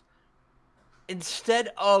 seconds. Instead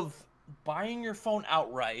of buying your phone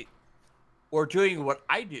outright, or doing what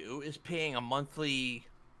I do, is paying a monthly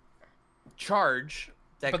charge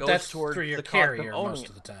that But goes that's towards through your the cost carrier of owning most it.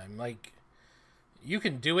 of the time. Like, you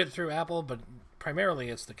can do it through Apple, but primarily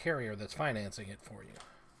it's the carrier that's financing it for you.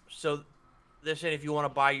 So they're saying if you want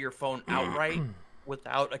to buy your phone outright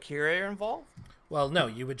without a carrier involved, Well, no,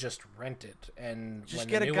 you would just rent it, and Just when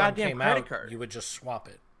get the a new goddamn one came credit out, card. you would just swap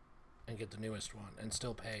it and get the newest one and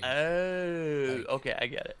still pay. oh, okay, I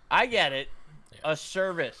get it. I get it. A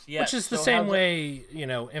service, yes. Which is the So same how's it- way,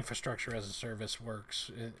 infrastructure as a service works.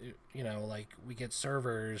 Like we get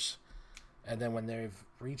servers, and then when they've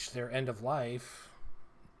reached their end of life,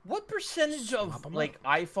 What percentage Swap of 'em like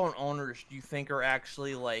iPhone owners do you think are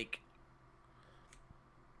actually like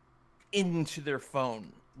into their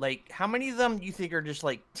phone? Like, how many of them do you think are just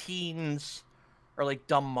like teens or like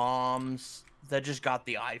dumb moms that just got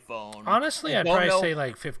the iPhone? honestly, and I'd don't probably know- say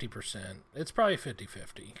like 50%. It's probably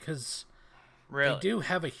 50-50, because really. they do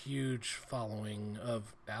have a huge following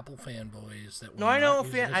of Apple fanboys that No, will I know, not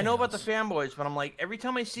use I know anything about the else. fanboys, but I'm like, every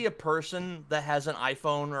time I see a person that has an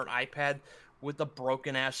iPhone or an iPad with a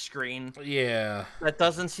broken ass screen Yeah. that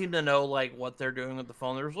doesn't seem to know like what they're doing with the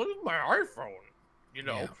phone, they're just like, "This is my iPhone," you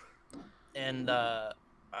know. And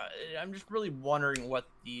I'm just really wondering what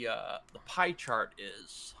the pie chart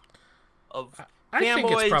is of I think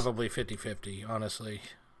fanboys. it's probably 50-50, honestly.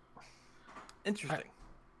 Interesting.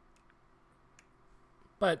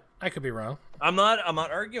 But I could be wrong. I'm not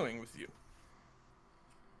arguing with you.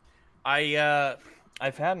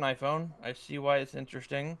 I've had an iPhone. I see why it's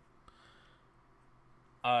interesting.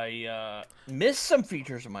 I missed some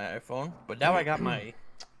features of my iPhone, but now I got my.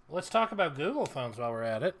 Let's talk about Google phones while we're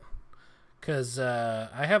at it. Because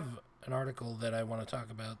I have an article that I want to talk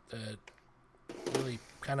about that really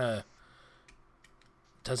kind of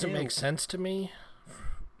doesn't make sense to me.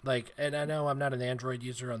 Like, and I know I'm not an Android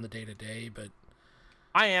user on the day-to-day, but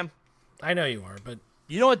I am. I know you are, but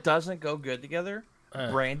You know what doesn't go good together?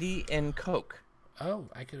 Brandy and Coke. oh,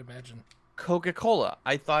 I could imagine. Coca-Cola.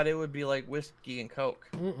 I thought it would be like whiskey and Coke.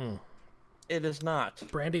 Mm-mm. It is not.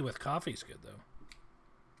 Brandy with coffee's good,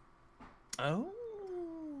 though. Oh,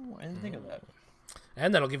 I didn't think of that.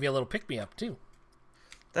 And that'll give you a little pick-me-up, too.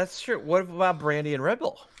 That's true. What about brandy and Red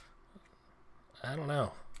Bull? I don't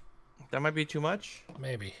know. That might be too much.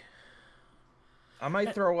 Maybe. I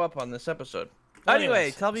might throw up on this episode. Well, Anyway,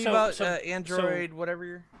 anyways, tell me so- about so- Android, whatever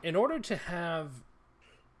you're... In order to have...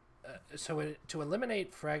 to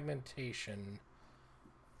eliminate fragmentation,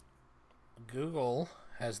 Google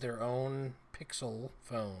has their own Pixel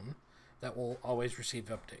phone that will always receive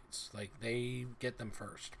updates. Like, they get them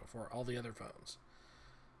first before all the other phones.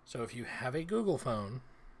 So if you have a Google phone,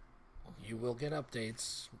 you will get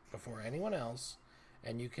updates before anyone else,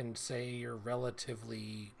 and you can say you're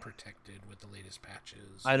relatively protected with the latest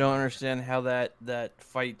patches. I don't understand how that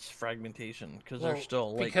fights fragmentation, because Well, there's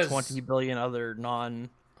still like because- 20 billion other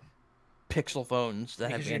non-Pixel phones that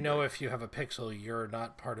Because have you know Android. if you have a Pixel, you're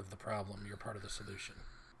not part of the problem, you're part of the solution.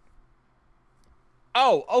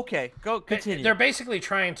 Oh, okay. Go continue. They're basically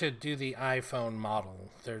trying to do the iPhone model.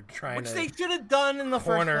 They're trying Which to they should have done in the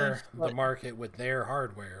corner first the place. market with their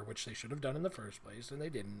hardware, which they should have done in the first place, and they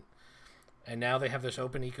didn't. And now they have this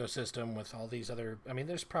open ecosystem with all these other... I mean,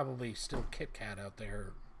 there's probably still KitKat out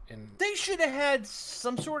there. They should have had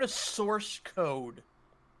some sort of source code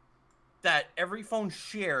that every phone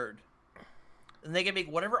shared, and they can make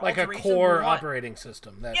whatever like a alterations core they want. operating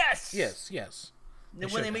system. That, Yes! Yes. And when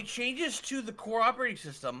should they make changes to the core operating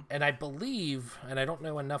system, And I believe, and I don't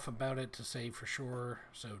know enough about it to say for sure,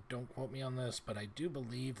 so don't quote me on this, but I do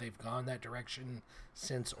believe they've gone that direction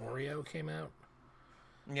since Oreo came out.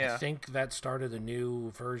 yeah. I think that started a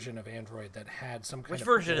new version of Android that had some kind Which of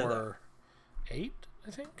version is core 8,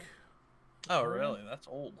 I think. Oh, really? That's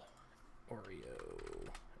old. Oreo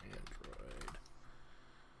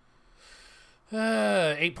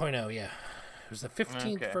Android. 8.0, yeah. It was the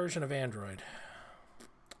 15th Okay. version of Android.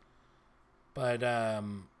 But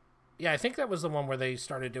yeah, I think that was the one where they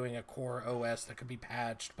started doing a core OS that could be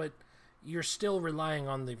patched, but you're still relying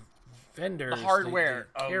on the vendors, The hardware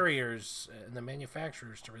the of- carriers, and the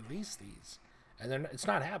manufacturers to release these. And then it's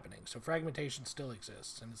not happening. So fragmentation still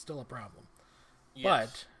exists, and it's still a problem. Yes.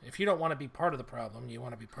 But if you don't want to be part of the problem, you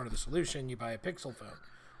want to be part of the solution, you buy a Pixel phone.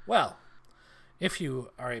 Well, if you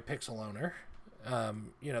are a Pixel owner,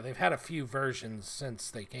 they've had a few versions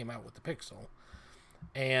since they came out with the Pixel.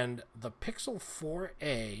 And the Pixel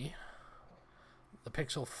 4a, the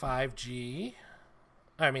Pixel 5G,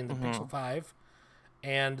 Pixel 5,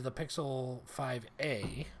 and the Pixel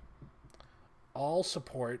 5a all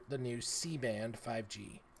support the new C-band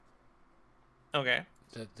 5G. Okay.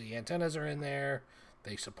 The antennas are in there.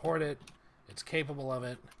 They support it. It's capable of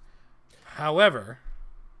it. However,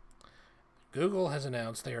 Google has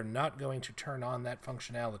announced they are not going to turn on that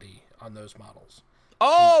functionality on those models.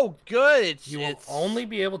 Oh, good. You will only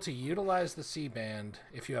be able to utilize the C-band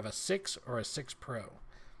if you have a 6 or a 6 Pro.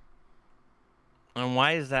 And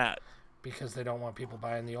why is that? Because they don't want people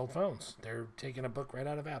buying the old phones. They're taking a book right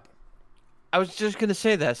out of Apple. I was just going to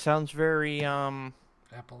say that sounds very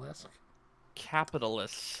Apple-esque?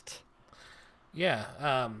 capitalist. Yeah,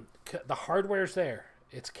 the hardware's there.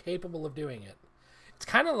 It's capable of doing it. It's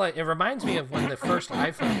kind of like, it reminds me of when the first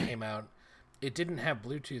iPhone came out. It didn't have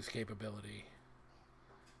Bluetooth capability.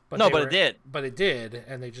 But it did. But it did,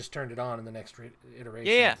 and they just turned it on in the next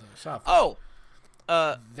iteration of the software.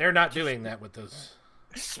 Oh, they're not doing that with those.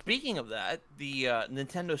 Speaking of that, the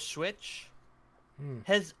Nintendo Switch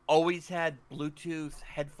has always had Bluetooth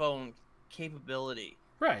headphone capability.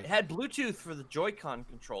 Right. It had Bluetooth for the Joy-Con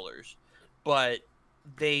controllers, but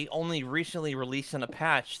they only recently released in a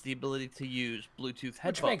patch the ability to use Bluetooth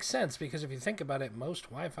headphones. Which makes sense, because if you think about it, most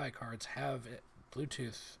Wi-Fi cards have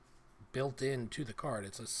Bluetooth built into the card.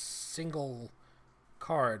 It's a single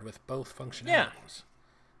card with both functionalities. Yeah.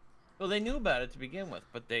 Well, they knew about it to begin with,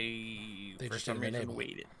 but they for just some didn't reason enable it.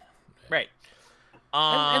 waited. Right.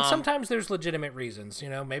 And sometimes there's legitimate reasons.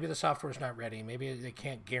 Maybe the software's not ready. Maybe they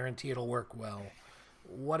can't guarantee it'll work well.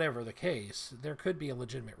 Whatever the case, there could be a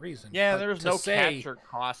legitimate reason. Yeah, but there's no catch or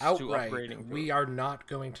cost outright, to upgrading. We are not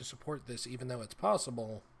going to support this, even though it's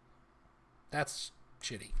possible. That's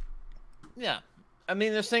shitty. Yeah. I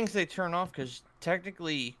mean, there's things they turn off because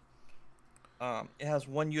technically it has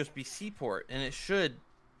one USB-C port, and it should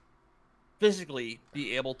physically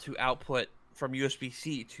be able to output from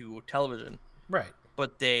USB-C to television. Right.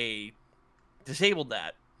 But they disabled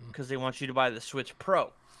that because they want you to buy the Switch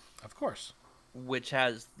Pro. Of course. Which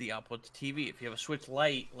has the output to TV. If you have a Switch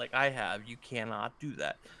Lite like I have, you cannot do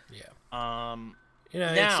that. Yeah.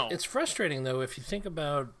 Now, it's frustrating, though, if you think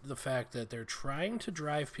about the fact that they're trying to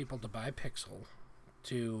drive people to buy Pixel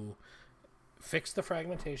to fix the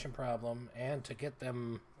fragmentation problem and to get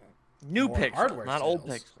them new more Pixel, hardware not sales. old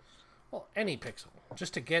Pixel. Well, any Pixel,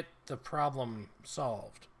 just to get the problem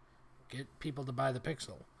solved. Get people to buy the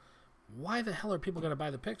Pixel. Why the hell are people going to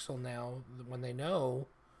buy the Pixel now when they know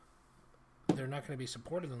they're not going to be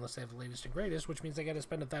supported unless they have the latest and greatest, which means they got to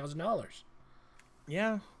spend $1,000?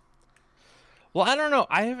 Yeah. Well, I don't know.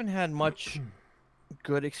 I haven't had much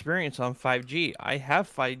good experience on 5G. I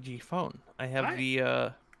have 5G phone. I have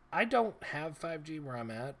I don't have 5G where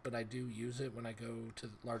I'm at, but I do use it when I go to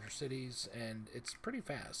larger cities, and it's pretty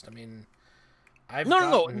fast. I mean,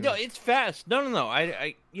 No, it's fast. No.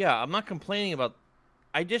 I'm not complaining about.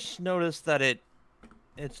 I just noticed that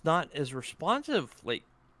it's not as responsive. Like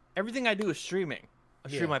everything I do is streaming. I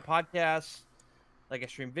stream my podcasts, like I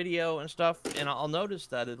stream video and stuff, and I'll notice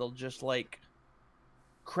that it'll just like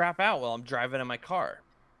crap out while I'm driving in my car.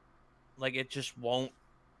 Like it just won't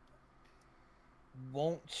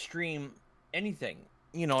stream anything,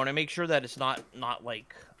 and I make sure that it's not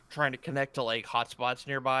like trying to connect to like hotspots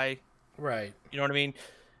nearby. Right. You know what I mean?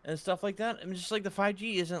 And stuff like that. I mean, just like the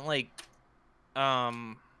 5G isn't like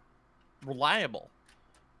reliable.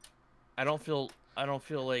 I don't feel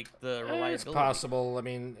like the reliability. It's possible. I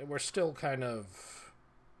mean, we're still kind of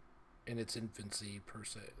in its infancy per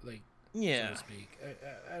se, like so to speak.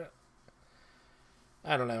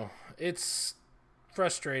 I don't know. It's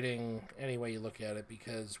frustrating any way you look at it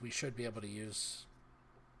because we should be able to use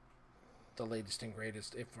the latest and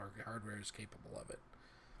greatest if our hardware is capable of it.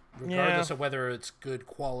 Regardless of whether it's good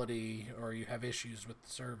quality or you have issues with the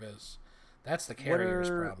service, that's the carrier's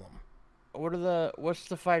problem. What's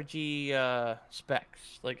the 5G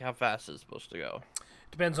specs? Like how fast is it supposed to go?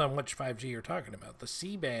 Depends on which 5G you're talking about. The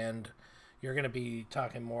C-band, you're going to be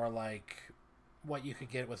talking more like what you could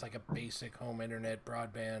get with like a basic home internet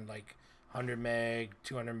broadband, like 100 meg,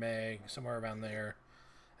 200 meg, somewhere around there.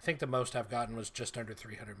 I think the most I've gotten was just under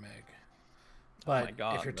 300 meg. But oh my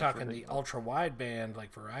God, if you're talking ridiculous. The ultra-wideband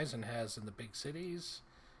like Verizon has in the big cities,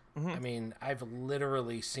 I mean, I've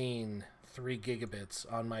literally seen 3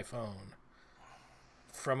 gigabits on my phone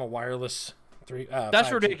from a wireless That's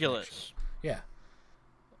 5G ridiculous. connection. Yeah.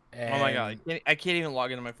 And oh my God, I can't even log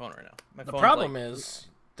into my phone right now. The problem is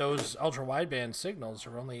those ultra-wideband signals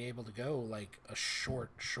are only able to go like a short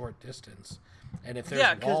distance. And if there's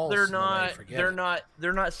Yeah, because walls, they're in the way, not forget they're it. not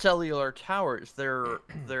they're not cellular towers.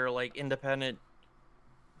 They're like independent.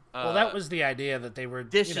 Well, that was the idea that they were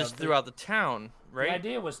dishes throughout the town, The right?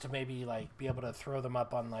 idea was to maybe like be able to throw them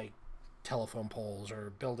up on like telephone poles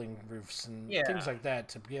or building roofs and things like that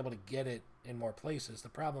to be able to get it in more places. The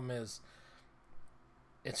problem is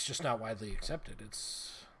it's just not widely accepted.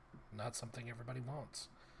 It's not something everybody wants.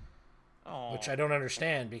 Oh. Which I don't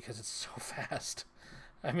understand because it's so fast.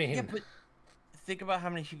 I mean, Yeah, but think about how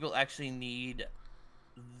many people actually need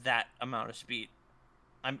that amount of speed.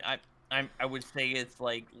 I would say it's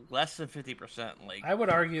like less than 50%. Like I would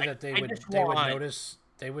argue that I would just would want- notice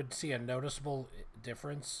they would see a noticeable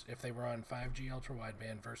difference if they were on 5G ultra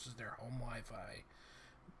wideband versus their home Wi-Fi,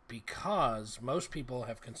 because most people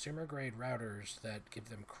have consumer grade routers that give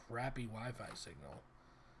them crappy Wi-Fi signal.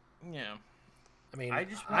 Yeah. I mean,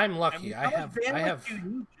 I'm lucky. I how much have bandwidth do you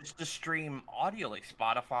need just to stream audio, like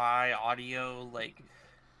Spotify audio, like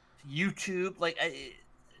YouTube, like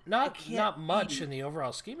not much in the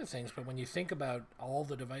overall scheme of things, but when you think about all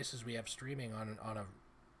the devices we have streaming on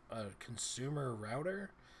a consumer router,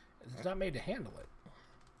 it's not made to handle it.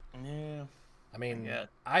 Yeah. I mean, Yeah.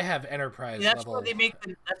 I have enterprise That's level. why they make.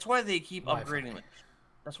 That's why they keep Wi-Fi. upgrading it.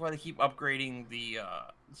 That's why they keep upgrading the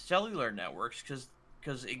cellular networks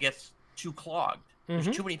because it gets too clogged. There's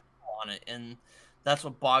too many people on it, and that's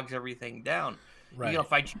what bogs everything down. Right. You know,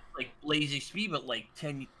 if I choose like lazy speed, but like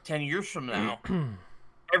 10 years from now,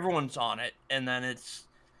 everyone's on it, and then it's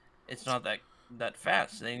not that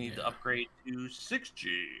fast. They need to upgrade to 6G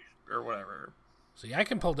or whatever. See, I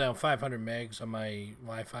can pull down 500 megs on my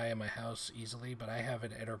Wi-Fi in my house easily, but I have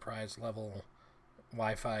an enterprise level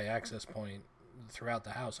Wi-Fi access point throughout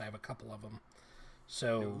the house. I have a couple of them.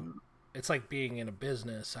 So it's like being in a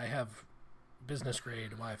business. I have business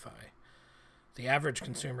grade Wi-Fi. The average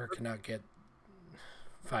consumer cannot get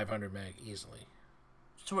 500 meg easily.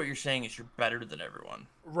 So what you're saying is you're better than everyone.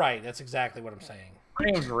 Right, that's exactly what I'm saying. I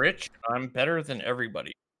am rich. I'm better than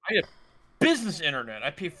everybody. I have business internet.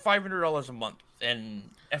 I pay $500 a month, and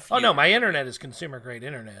Oh no, my internet is consumer grade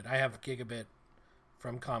internet. I have gigabit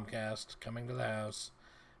from Comcast coming to the house.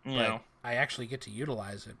 You But know. I actually get to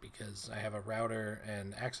utilize it because I have a router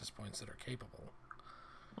and access points that are capable.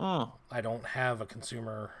 Oh, I don't have a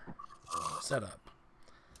consumer setup.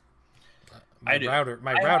 I do.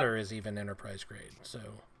 My router is even enterprise grade. So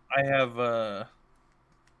I have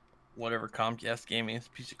whatever Comcast gave me. It's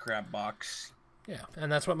a piece of crap box, yeah,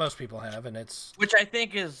 and that's what most people have, and it's which I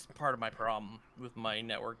think is part of my problem with my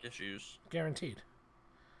network issues. guaranteed.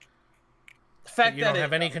 The fact You that don't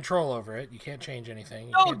have any control over it. You can't change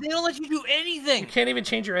anything. no, they don't let you do anything. You can't even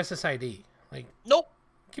change your SSID. Like, Nope.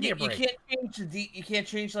 give me a break. You can't change you can't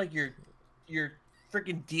change like your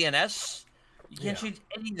freaking DNS. You can't change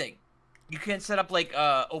anything. You can't set up like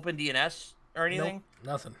open DNS or anything. Nope,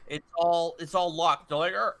 nothing. It's all locked. They're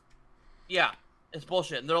like, yeah, it's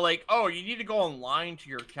bullshit. And they're like, oh, you need to go online to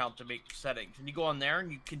your account to make settings, and you go on there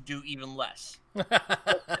and you can do even less.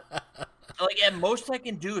 Like, at most I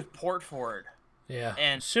can do is port forward. Yeah.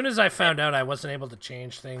 And as soon as I found out I wasn't able to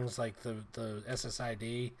change things like the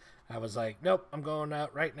SSID, I was like, nope, I'm going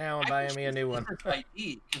out right now and buying me a new one.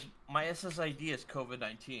 SSID, 'cause my SSID is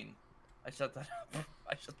COVID-19. I set that up.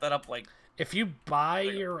 I set that up like. If you buy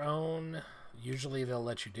your own, usually they'll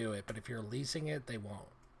let you do it, but if you're leasing it, they won't.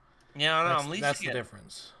 Yeah, I know. I'm leasing That's the it.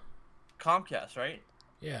 difference. Comcast, right?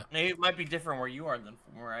 Yeah. Maybe it might be different where you are than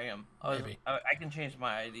from where I am. Maybe. I can change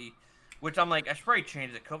my ID, which I'm like, I should probably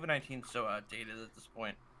change it. COVID-19 is so outdated at this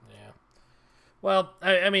point. Yeah. Well,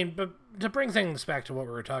 I mean, but to bring things back to what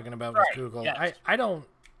we were talking about with Right, Google, yes. I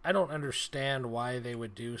don't understand why they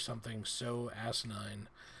would do something so asinine,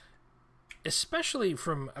 especially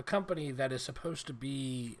from a company that is supposed to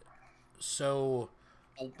be so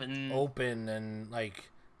open and like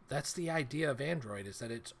that's the idea of Android, is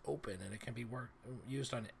that it's open and it can be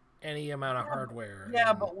used on any amount of hardware. Yeah,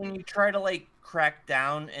 and- but when you try to like crack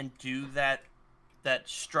down and do that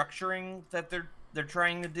structuring that they're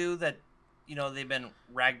trying to do, that they've been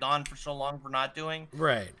ragged on for so long for not doing,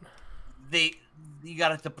 right. You got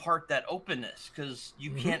to depart that openness, because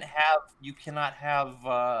you cannot have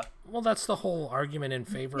Well, that's the whole argument in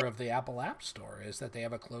favor of the Apple App Store, is that they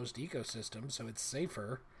have a closed ecosystem, so it's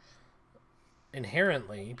safer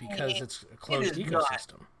inherently because it's a closed is not.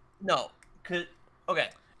 ecosystem. no, okay.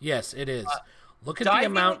 Yes, it is. Look at the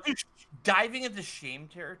amount. Diving into shame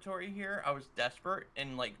territory here, I was desperate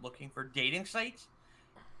and like looking for dating sites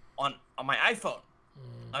on my iPhone.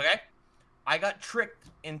 Okay, I got tricked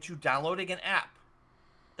into downloading an app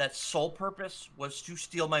that sole purpose was to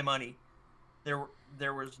steal my money.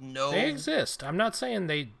 There was no. They exist. I'm not saying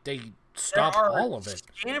they stop there are all of it.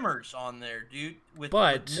 scammers on there, dude.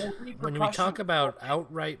 But no when we talk repercussions. about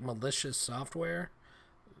outright malicious software,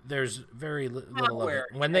 there's very little of it.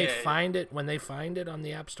 Malware, When they yeah. find it on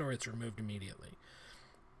the App Store, it's removed immediately.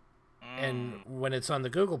 And when it's on the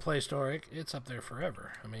Google Play Store, it's up there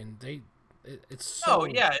forever. I mean, it's so. Oh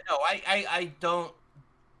yeah, no, I don't.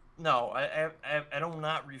 No, I don't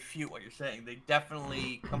not refute what you're saying. They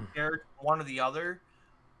definitely compared one to the other.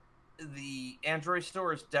 The Android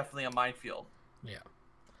store is definitely a minefield. Yeah.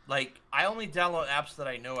 Like I only download apps that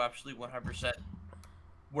I know actually 100%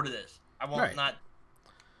 what it is. I won't Right. not.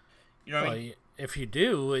 You know what I Well, mean? if you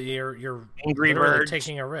do, you're Angry literally Birds.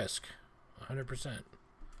 taking a risk, 100%.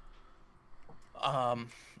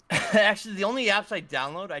 Actually, the only apps I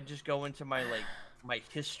download, I just go into my my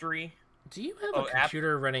history. Do you have Oh, a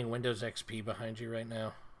computer running Windows XP behind you right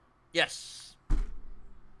now? Yes. Do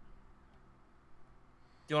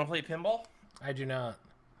you want to play pinball? I do not.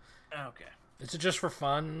 Okay. Is it just for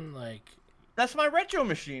fun? Like, That's my retro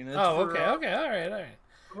machine. It's oh, for, okay, all right.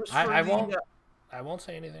 It was I for the, won't. I won't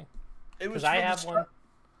say anything It was because I for the have Star- one.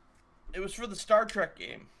 It was for the Star Trek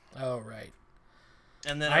game, Oh, right.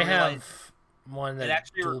 and then I realized have one that it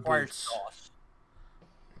actually dual requires boots. DOS.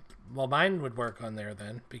 Well, mine would work on there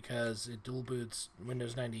then because it dual boots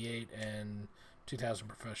Windows 98 and 2000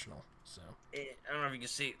 Professional. So. I don't know if you can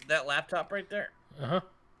see that laptop right there. Uh huh.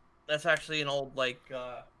 That's actually an old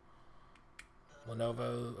Lenovo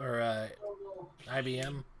or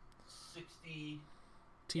IBM 60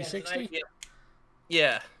 T60.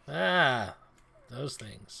 Yeah, Ah, those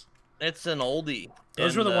things. it's an oldie.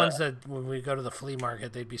 Those were And, the ones that when we go to the flea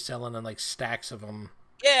market, they'd be selling in like stacks of them.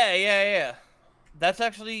 Yeah. That's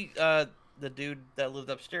actually the dude that lived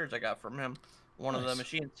upstairs. I got from him one of the Nice.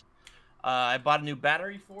 machines. I bought a new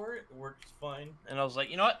battery for it. It works fine, and I was like,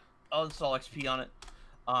 you know what? I'll install XP on it.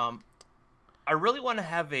 I really want to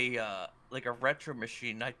have a like a retro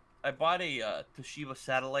machine. I bought a Toshiba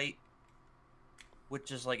Satellite,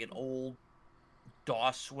 which is like an old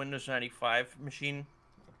DOS Windows 95 machine,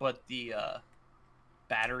 but the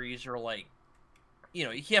batteries are like, you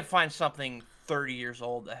know, you can't find something 30 years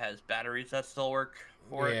old that has batteries that still work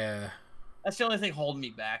for it. Yeah. That's the only thing holding me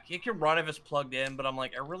back. It can run if it's plugged in, but I'm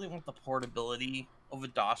like, I really want the portability of a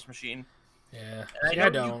DOS machine. Yeah. And See, I I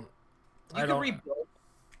know don't. You I can don't. rebuild.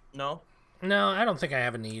 No? No, I don't think I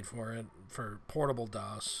have a need for it for portable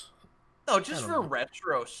DOS. No, just I for don't know.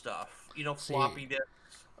 retro stuff. You know, See, floppy disks.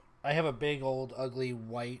 I have a big old ugly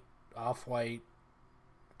white off-white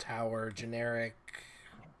tower generic,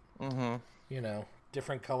 Mm-hmm. you know,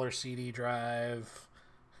 different color CD drive.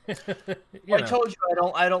 you I know. told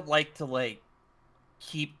you I don't like to like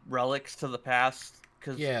keep relics to the past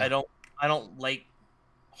because Yeah. I don't like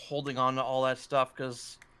holding on to all that stuff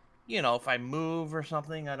because you know if I move or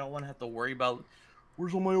something I don't want to have to worry about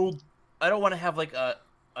where's all my old. I don't want to have like a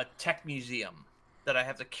tech museum that I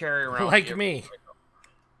have to carry around Like here. me.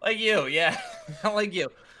 Like you, yeah, like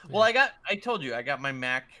you. Well, I told you I got my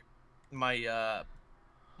Mac, my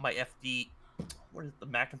my FD. What is it, the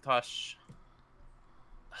Macintosh?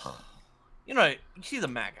 You know, you see the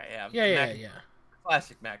Mac I have. Yeah.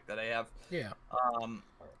 Classic Mac that I have. Yeah.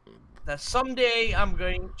 That someday I'm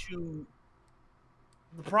going to.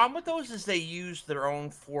 The problem with those is they use their own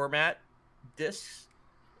format discs.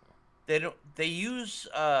 They don't. They use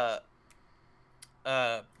not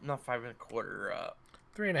 5 1/4,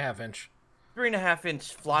 3.5 inch. 3.5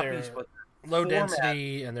 inch floppies, They're but low format-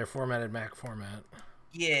 density and they're formatted Mac format.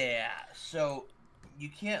 Yeah, so you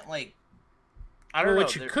can't like. I Well, don't know.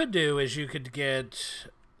 what you could do is you could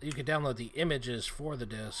download the images for the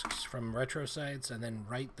discs from retro sites and then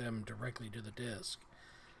write them directly to the disc.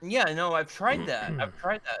 Yeah, no, I've tried that. I've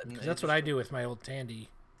tried that. and 'Cause it that's what just- I do with my old Tandy.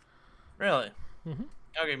 Really? Mhm.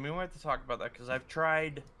 Okay, we might have to talk about that because I've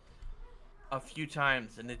tried a few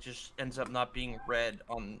times and it just ends up not being read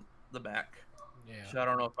on the back. Yeah. So I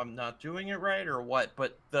don't know if I'm not doing it right or what.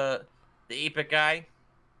 But the 8-bit guy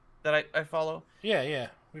that I follow, Yeah.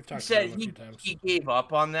 We've he talked about said it a few times. he gave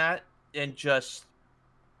up on that and just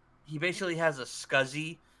he basically has a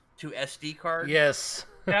SCSI to SD card Yes.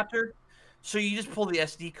 adapter. So you just pull the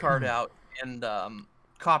SD card out and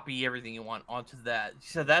copy everything you want onto that. He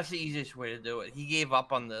said that's the easiest way to do it. He gave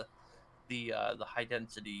up on the high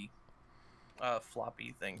density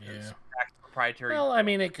floppy thing. 'Cause Yeah. Mac's proprietary. Well, I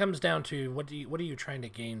mean, it comes down to what are you trying to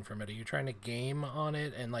gain from it? Are you trying to game on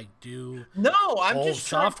it and like do no, I'm old just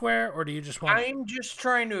trying, software, or do you just want? I'm just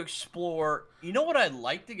trying to explore. You know what I'd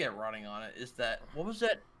like to get running on it is that what was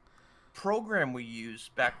that program we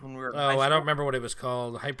used back when we were in high Oh, I school? don't remember what it was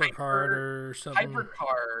called. HyperCard or something.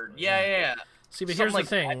 HyperCard. Yeah. See, but something here's the like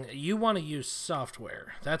thing: you want to use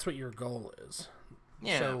software. That's what your goal is.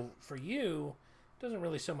 Yeah. So for you, it doesn't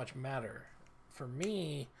really so much matter. For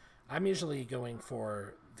me, I'm usually going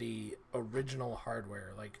for the original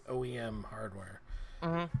hardware, like OEM hardware.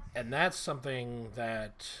 And that's something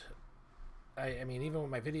that I mean, even with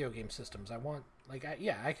my video game systems, I want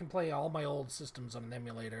I can play all my old systems on an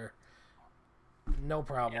emulator, no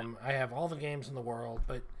problem. I have all the games in the world,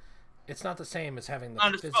 but it's not the same as having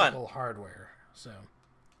the physical hardware. So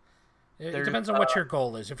it depends on what your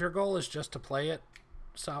goal is. If your goal is just to play it,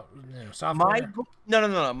 software.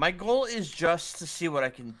 No. My goal is just to see what I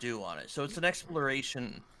can do on it. So it's an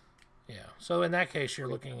exploration. Yeah. So in that case, you're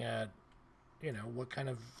looking at, what kind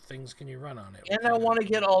of things can you run on it? And I want to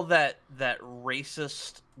get all that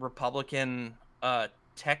racist Republican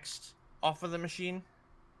text off of the machine.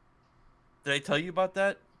 Did I tell you about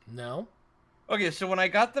that? No. Okay, so when I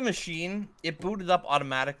got the machine, it booted up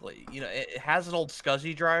automatically. It has an old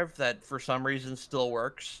SCSI drive that for some reason still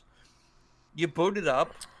works. You boot it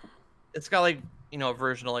up. It's got a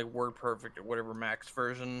version of WordPerfect or whatever Mac's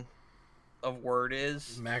version of Word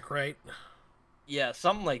is. Mac, right? Yeah,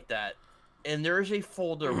 something like that. And there is a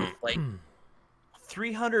folder with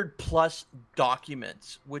 300 plus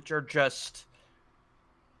documents, which are just,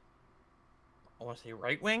 I want to say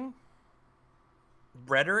right wing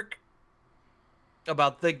rhetoric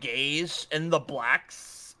about the gays and the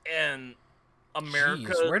blacks and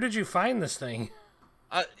America. Jeez, where did you find this thing?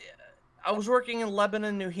 I was working in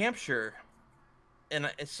Lebanon, New Hampshire,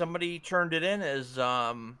 and somebody turned it in as,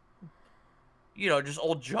 just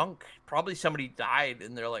old junk. Probably somebody died,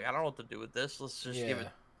 and they're like, I don't know what to do with this. Let's just give it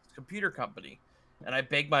to this computer company. And I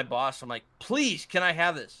begged my boss, I'm like, please, can I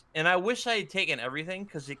have this? And I wish I had taken everything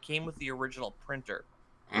because it came with the original printer.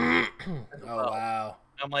 Oh, wow.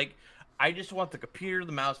 I'm like, I just want the computer,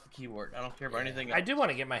 the mouse, the keyboard. I don't care about anything else. I do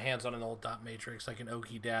want to get my hands on an old dot matrix, like an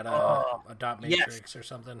Oki Data, a dot matrix or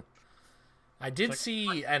something. I did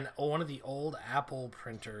see one of the old Apple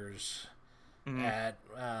printers at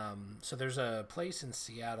so there's a place in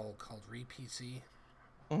Seattle called RePC.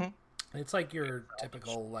 It's like your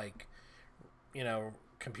typical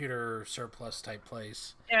computer surplus type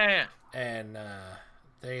place. Yeah. And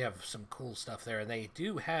they have some cool stuff there, and they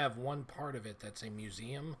do have one part of it that's a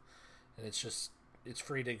museum, and it's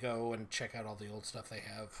free to go and check out all the old stuff they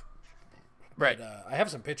have. Right. But, I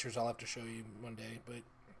have some pictures I'll have to show you one day, but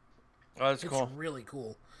that's cool. It's really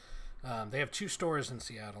cool. They have 2 stores in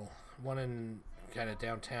Seattle. One in kind of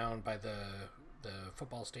downtown by the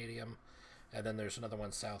football stadium, and then there's another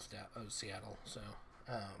one south of Seattle. So,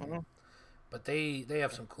 but they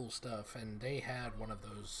have some cool stuff, and they had one of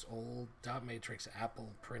those old dot matrix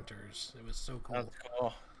Apple printers. It was so cool. That's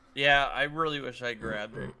cool. Yeah, I really wish I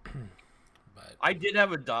grabbed it. But I did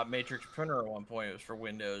have a dot matrix printer at one point. It was for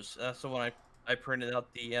Windows. That's the one I printed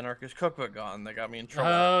out the Anarchist Cookbook on. That got me in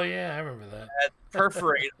trouble. Oh yeah, I remember that. I had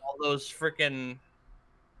perforated all those freaking,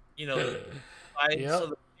 sides of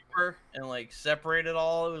the paper and separated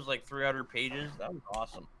all. It was 300 pages. That was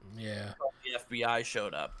awesome. Yeah. The FBI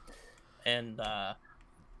showed up, and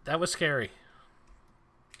that was scary.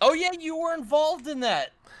 Oh yeah, you were involved in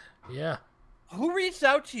that. Yeah. Who reached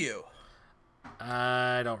out to you?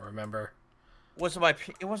 I don't remember. It wasn't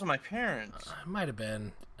my parents. It might have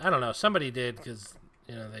been. I don't know. Somebody did because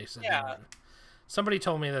they said. Yeah. Somebody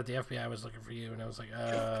told me that the FBI was looking for you, and I was like,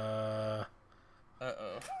 Uh-oh.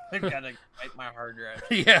 I gotta wipe my hard drive.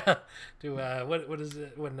 Yeah. What is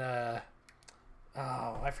it when I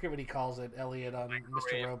forget what he calls it, Elliot on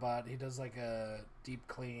Mr. Robot. He does a deep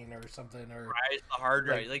clean or something, or rise the hard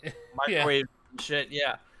drive, microwave shit,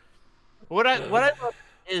 yeah. What I love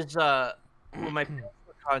is when my parents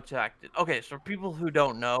were contacted. Okay, so for people who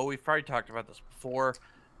don't know, we've probably talked about this before.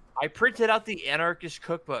 I printed out the Anarchist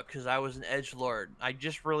Cookbook because I was an edgelord. I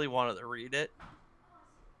just really wanted to read it.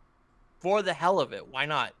 For the hell of it, why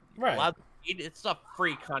not? Right. Allowed to read. It's a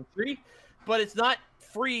free country, but it's not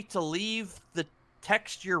free to leave the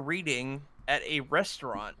text you're reading at a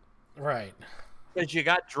restaurant. Right. Because you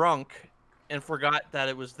got drunk and forgot that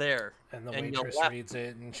it was there. And the waitress reads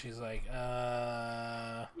it, and she's like,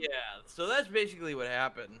 Yeah, so that's basically what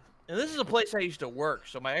happened. And this is a place I used to work,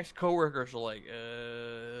 so my ex-coworkers were like,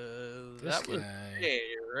 that was gay,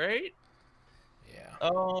 right? Yeah.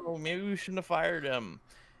 Oh, maybe we shouldn't have fired him.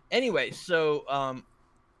 Anyway, so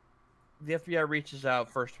the FBI reaches out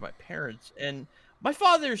first to my parents, and my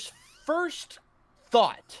father's first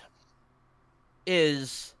thought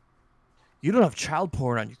is, you don't have child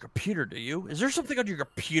porn on your computer, do you? Is there something on your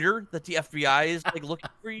computer that the FBI is looking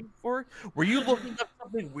for you for? Were you looking up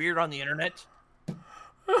something weird on the internet?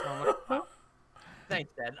 Thanks,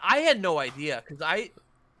 Dad. I had no idea because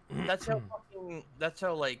that's how well,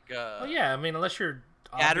 yeah. I mean, unless you're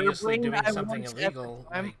obviously scatterbrained. doing I something was at illegal.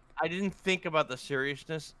 the time. Like, I didn't think about the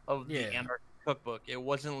seriousness of the Yeah. anarchist cookbook. It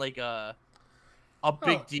wasn't like a Well,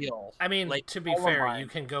 big deal. I mean, like to be fair, Columbine. you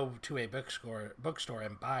can go to a bookstore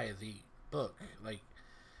and buy the book. Like,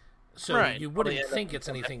 so Right. you Well, they wouldn't end up think with it's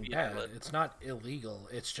some anything FBI bad. list. It's not illegal.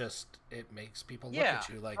 It's just it makes people look Yeah, at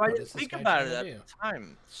you like, so I what didn't is this think guy about it trying at to do? the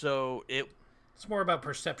time. So It's more about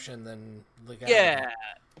perception than legality. yeah.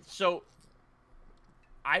 So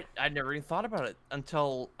I never even thought about it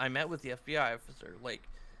until I met with the FBI officer. Like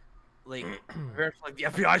my parents were like, the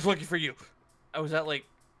FBI's looking for you. I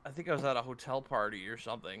think I was at a hotel party or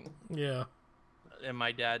something, Yeah. and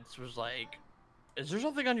my dad was like, "Is there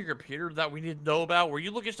something on your computer that we need to know about? Were you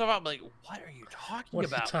looking stuff up?" I'm like, "What are you talking What are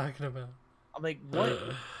about?" you talking about? I'm like, "What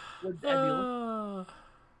would I be looking?" Uh,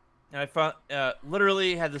 And I found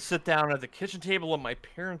literally had to sit down at the kitchen table at my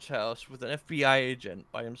parents' house with an FBI agent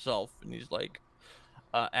by himself, and he's like,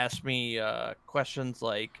 asked me questions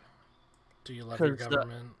like, do you love your 'cause,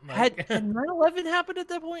 government? had Like, 9/11 happened at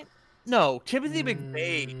that point? No, Timothy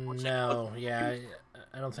McVeigh. Was like, no, yeah,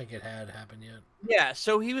 I don't think it had happened yet. yeah.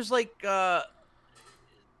 So he was like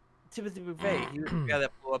Timothy McVeigh. He was the guy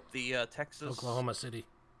that blew up the Texas. Oklahoma City.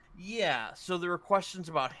 Yeah. So there were questions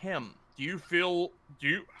about him.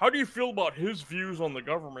 How do you feel about his views on the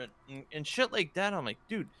government and shit like that? I'm like,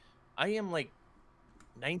 dude, I am like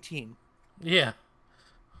 19. Yeah.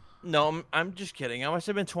 No, I'm just kidding. I must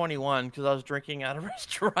have been 21 because I was drinking at a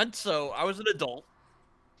restaurant, so I was an adult.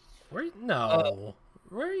 No.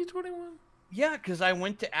 Where are you 21? Yeah, because I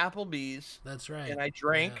went to Applebee's That's right. and I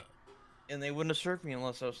drank, Yeah. and they wouldn't have served me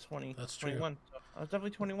unless I was 20. That's true. 21. So I was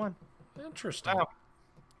definitely 21. Interesting. Wow,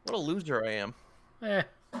 what a loser I am.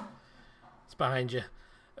 It's behind you.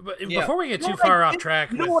 But Yeah. before we get You know too what I far off did-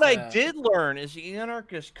 track, You know with, what I did learn is the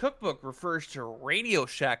Anarchist Cookbook refers to Radio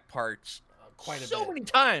Shack parts quite a so bit. many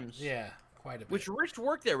times. Yeah, quite a bit. Which Rich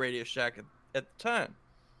worked at Radio Shack at the time.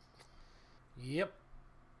 Yep.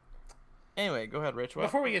 Anyway, go ahead, Rich. What?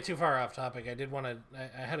 Before we get too far off topic, I did want to.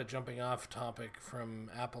 I had a jumping off topic from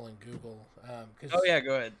Apple and Google. Oh yeah,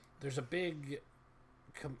 go ahead. There's a big,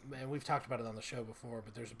 and we've talked about it on the show before,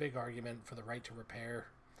 but there's a big argument for the right to repair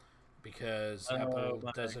because Apple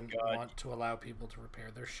my doesn't God. want to allow people to repair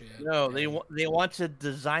their shit. No, they and- they want to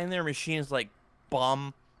design their machines like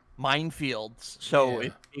bomb minefields. So Yeah.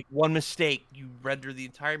 if you make one mistake, you render the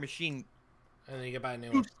entire machine. and then you get buy a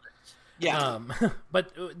new one. Yeah.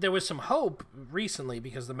 But there was some hope recently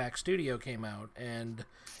because the Mac Studio came out and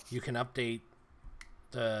you can update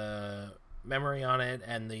the memory on it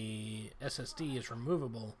and the SSD is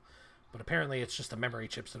removable. But apparently it's just the memory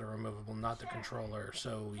chips that are removable, not the controller.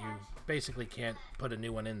 So you basically can't put a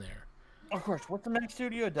new one in there. Of course. What's the Mac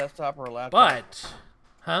Studio? A desktop or a laptop?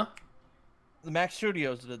 But, The Mac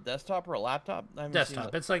Studio, is it a desktop or a laptop? I haven't seen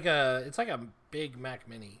desktop. it. It's like a big Mac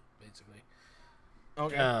Mini, basically.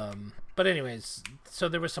 Okay. But anyways, so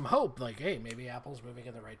there was some hope, like, hey, maybe Apple's moving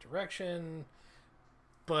in the right direction.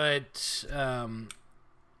 But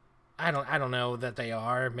I don't know that they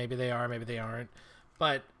are. Maybe they are, maybe they aren't.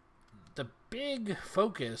 But the big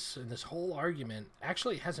focus in this whole argument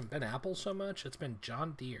actually hasn't been Apple so much. It's been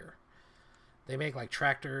John Deere. They make like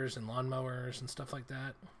tractors and lawnmowers and stuff like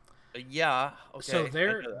that. Yeah. Okay. So I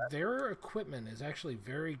their know that. their equipment is actually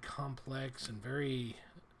very complex and very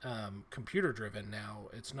computer driven now.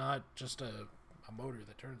 It's not just a motor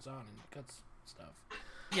that turns on and cuts stuff.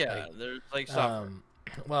 Yeah, there's like software.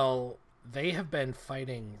 Well, they have been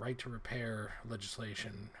fighting right to repair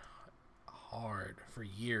legislation hard for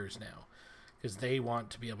years now because they want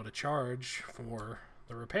to be able to charge for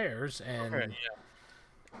the repairs and Okay,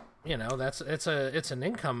 you know it's an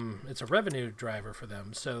income, it's a revenue driver for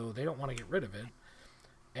them, so they don't want to get rid of it.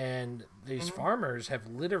 And these farmers have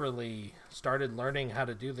literally started learning how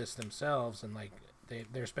to do this themselves, and like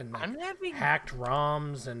there's been like I'm having hacked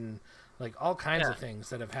ROMs and like all kinds of things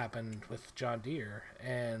that have happened with John Deere,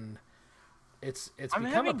 and it's I'm become a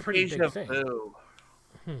having pretty deja big thing. vu.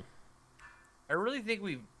 I really think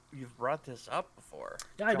you've brought this up before.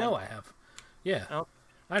 Yeah, I know I have. Yeah, Oh.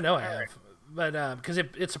 I know I have. But because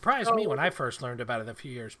it surprised me when I first learned about it a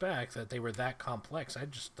few years back that they were that complex. I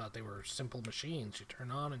just thought they were simple machines you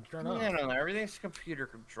turn on and turn off. No, everything's computer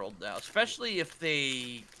controlled now. Especially if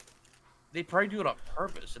they probably do it on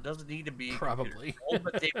purpose. It doesn't need to be Probably. computer-controlled,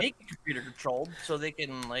 but they make it computer controlled so they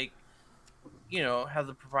can have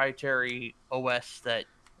the proprietary OS that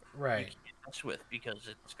you Right. can't mess with because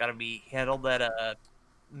it's got to be handled at a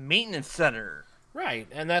maintenance center. Right,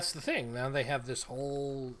 and that's the thing. Now they have this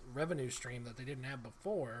whole revenue stream that they didn't have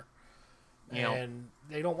before, Yeah. and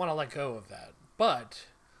they don't want to let go of that. But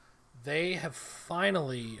they have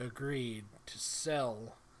finally agreed to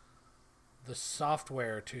sell the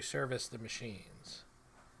software to service the machines.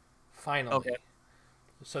 Finally. Okay.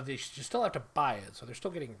 So you still have to buy it, so they're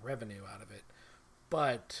still getting revenue out of it.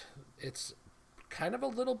 But it's kind of a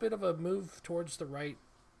little bit of a move towards the right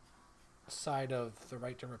side of the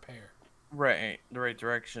right to repair. Right, the right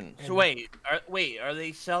direction. So And- are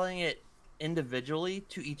they selling it individually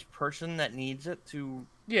to each person that needs it to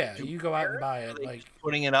Yeah, to you go out and repair buy Or are it they like just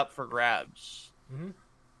putting it up for grabs?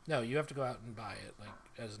 no, you have to go out and buy it like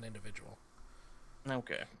as an individual.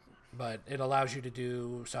 Okay. But it allows you to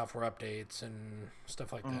do software updates and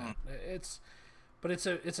stuff like that. It's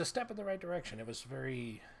a step in the right direction. It was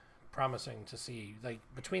very promising to see. Like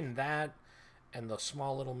between that and the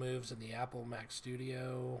small little moves in the Apple Mac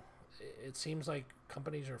Studio, it seems like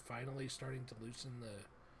companies are finally starting to loosen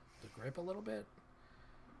the grip a little bit.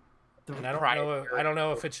 And I don't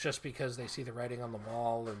know if it's just because they see the writing on the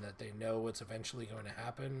wall and that they know it's eventually going to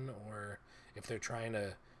happen, or if they're trying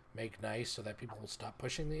to make nice so that people will stop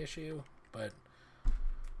pushing the issue. But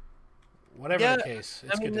whatever the case,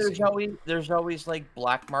 it's good to see. There's always like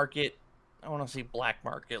black market. I want to say black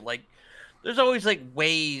market. Like there's always like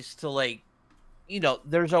ways to like,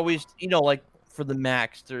 there's always like for the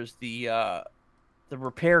Macs, there's the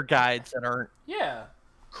repair guides that aren't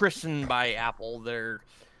christened by Apple.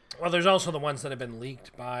 Well, there's also the ones that have been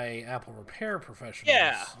leaked by Apple repair professionals.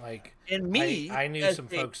 Yeah. Like, And me, I knew some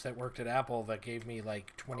folks that worked at Apple that gave me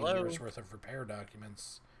like 20 years worth of repair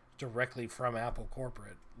documents directly from Apple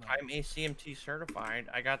corporate. Like, I'm ACMT certified.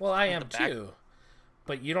 I got. well, I the am back- too.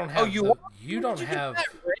 But you don't have. You the, are? you When don't did you get have that,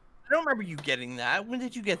 Rick? I don't remember you getting that. When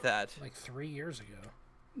did you get that? like 3 years ago.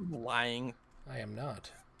 Lying, I am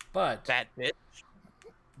not. But fat bitch.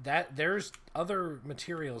 that there's other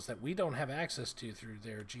materials that we don't have access to through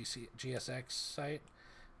their GSX site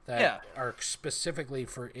that are specifically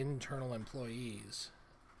for internal employees.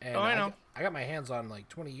 And I know. I got my hands on like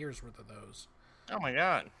 20 years worth of those. Oh my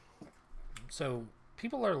god. So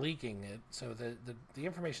people are leaking it, so the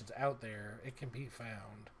information's out there. It can be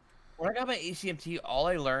found. When I got my ACMT, all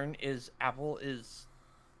I learned is Apple is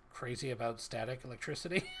Crazy about static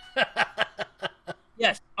electricity.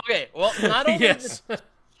 yes. Okay. Well, not only Yes. the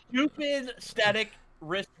stupid static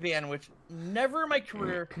wristband, which never in my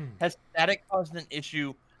career has static caused an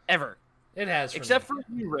issue ever, It has, except me.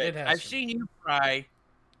 for you, Rick. It has I've for seen you fry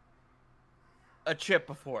a chip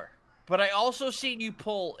before, but I also seen you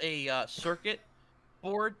pull a circuit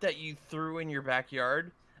board that you threw in your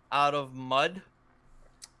backyard out of mud.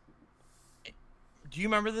 Do you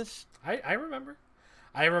remember this? I remember.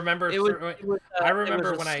 I remember. It was, I remember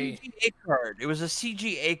it was when a CGA card. It was a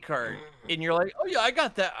CGA card, and you're like, "Oh yeah, I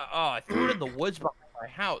got that. Oh, I threw it in the woods behind my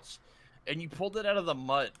house," and you pulled it out of the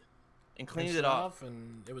mud and cleaned it off,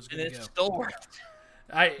 and it was good and to it go. still worked.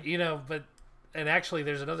 And actually,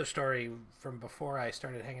 there's another story from before I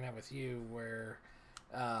started hanging out with you where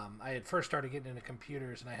I had first started getting into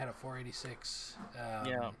computers, and I had a 486.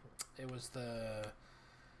 It was the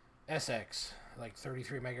SX, like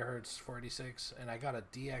 33 megahertz 486, and I got a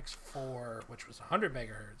DX4, which was 100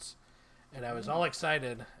 megahertz, and I was all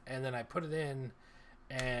excited, and then I put it in,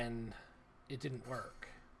 and it didn't work.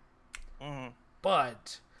 Mm-hmm.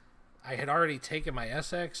 But I had already taken my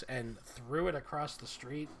SX and threw it across the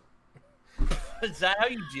street. Is that how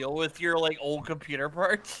you deal with your like old computer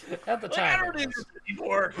parts? At the Like, time, I don't it need was. this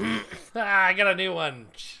anymore. I got a new one.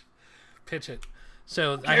 Pitch it.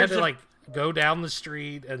 So I had to like go down the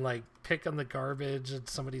street and like pick on the garbage at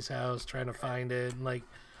somebody's house trying to find it, and like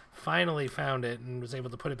finally found it and was able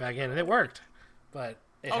to put it back in, and it worked. But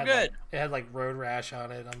it had, good. Like, it had like road rash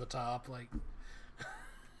on it on the top. Like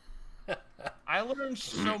I learned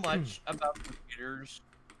so much about computers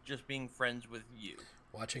just being friends with you,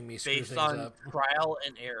 watching me screw based things on up. trial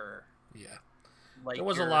and error. Yeah, Like there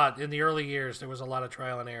was a lot in the early years. There was a lot of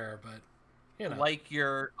trial and error, but you know,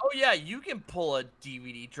 oh yeah, you can pull a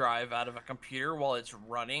DVD drive out of a computer while it's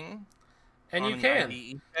running. and you on can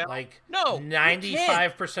 90 eval. like No,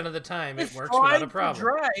 95% of the time it It works without a fries the problem.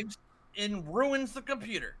 drives and ruins the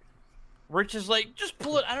computer. Rich is like, just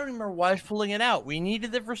pull it. I don't even remember why I was pulling it out. We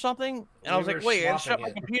needed it for something, and I was We like, were wait, I shut swapping my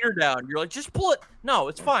it. computer down. You're like, just pull it. No,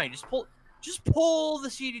 it's fine. Just pull the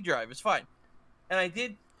CD drive. It's fine. And I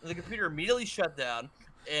did. The computer immediately shut down,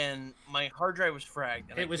 and my hard drive was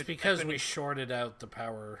fragged. And It was because we shorted out the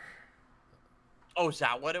power. Oh, is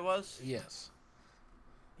that what it was? Yes.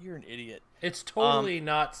 You're an idiot. It's totally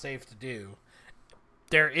not safe to do.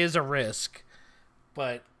 There is a risk,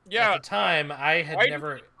 but Yeah, at the time I had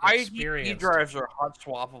never IDE experienced. drives are hot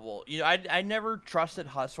swappable. You know, I never trusted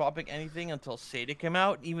hot swapping anything until SATA came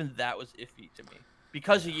out. Even that was iffy to me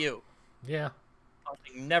because of you. Yeah, I was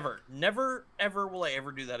like, never, ever will I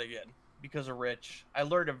ever do that again. because of Rich. I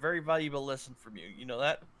learned a very valuable lesson from you. You know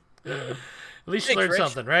that? At least you Thanks, learned Rich.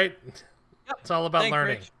 something, right? Yep. It's all about Thanks,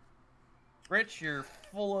 learning. Rich, you're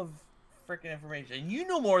full of freaking information. You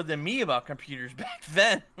know more than me about computers back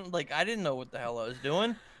then. Like, I didn't know what the hell I was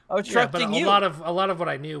doing. I was Yeah, but trusting you. a lot of what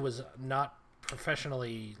I knew was not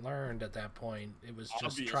professionally learned at that point. It was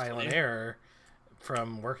just trial and Obviously. error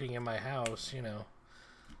from working in my house, you know.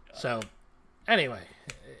 So, anyway,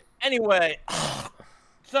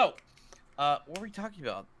 so, what were we talking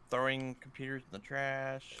about? Throwing computers in the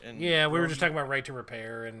trash and yeah, we were just talking about right to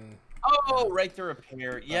repair and Oh, right to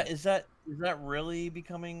repair. Yeah, is that really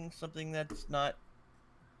becoming something that's not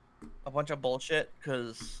a bunch of bullshit?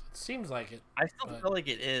 Because it seems like it. I still but- feel like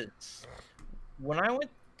it is. When I went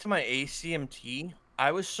to my ACMT,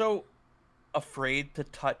 I was so afraid to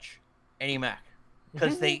touch any Mac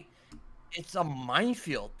because it's a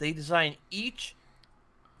minefield. They design each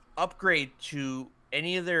upgrade to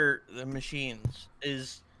any of the machines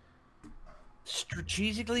is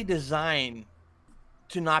strategically designed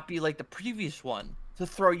to not be like the previous one, to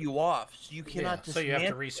throw you off, so you cannot so you have to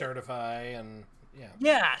dismantle it. recertify and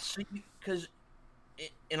Yeah, so because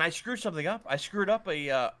and I screwed something up. I screwed up a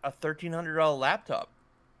 $1,300 laptop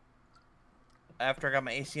after I got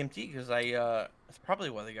my ACMT because that's probably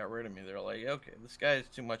why they got rid of me. They're like, okay, this guy is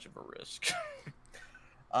too much of a risk.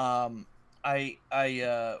 I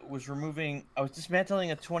was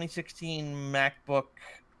dismantling a 2016 MacBook.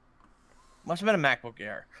 Must have been a MacBook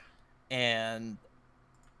Air, and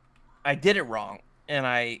I did it wrong, and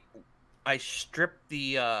I stripped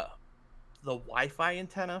the Wi-Fi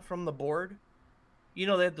antenna from the board. You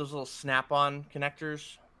know, they have those little snap-on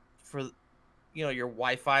connectors for, you know, your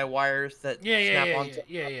Wi-Fi wires that snap on.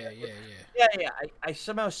 Yeah. I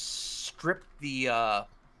somehow stripped the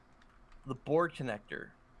board connector,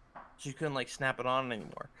 so you couldn't like snap it on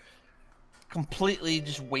anymore. Completely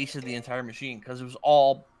just wasted the entire machine because it was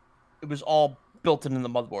all built into the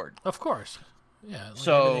motherboard. of course, yeah. Like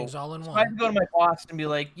So, everything's all in I had to one. go to my boss and be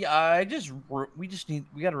like, "Yeah, we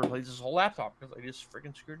got to replace this whole laptop because I just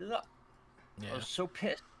freaking screwed it up." I Yeah, was so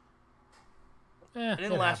pissed. it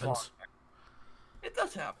didn't last long. happens. It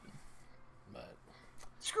does happen. But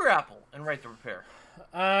Screw Apple and right to repair.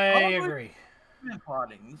 I long would- agree. Been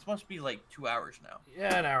plotting. This must be like 2 hours now.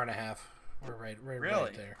 Yeah, an hour and a half. We're right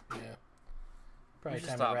Really? there. Yeah. We Probably should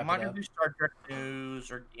time stop. to I'm wrap not it gonna up. do Star Trek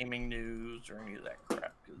news or gaming news or any of that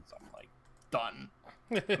crap because I'm like done.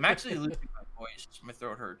 I'm actually losing my voice. My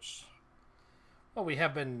throat hurts. Well, we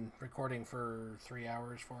have been recording for 3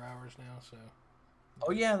 hours, 4 hours now, so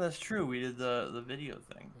Oh yeah, that's true. We did the video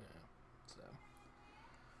thing. yeah. So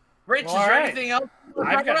Rich, Well, is there alright. anything else? you wanna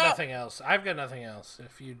I've talk got about? nothing else. I've got nothing else.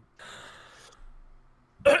 If you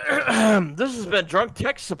This has been Drunk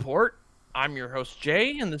Tech Support. I'm your host,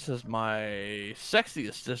 Jay, and this is my sexy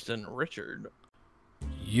assistant, Richard.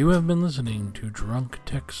 You have been listening to Drunk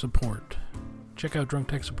Tech Support. Check out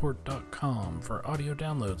drunktechsupport.com for audio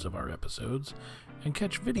downloads of our episodes and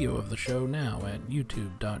catch video of the show now at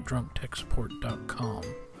youtube.drunktechsupport.com.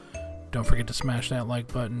 Don't forget to smash that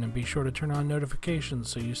like button and be sure to turn on notifications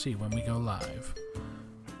so you see when we go live.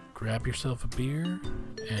 Grab yourself a beer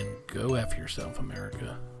and go F yourself,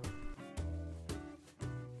 America.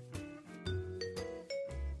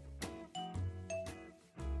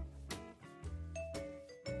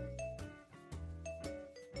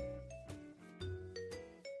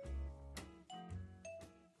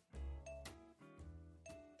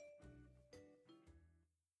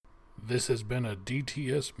 This has been a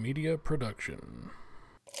DTS Media production.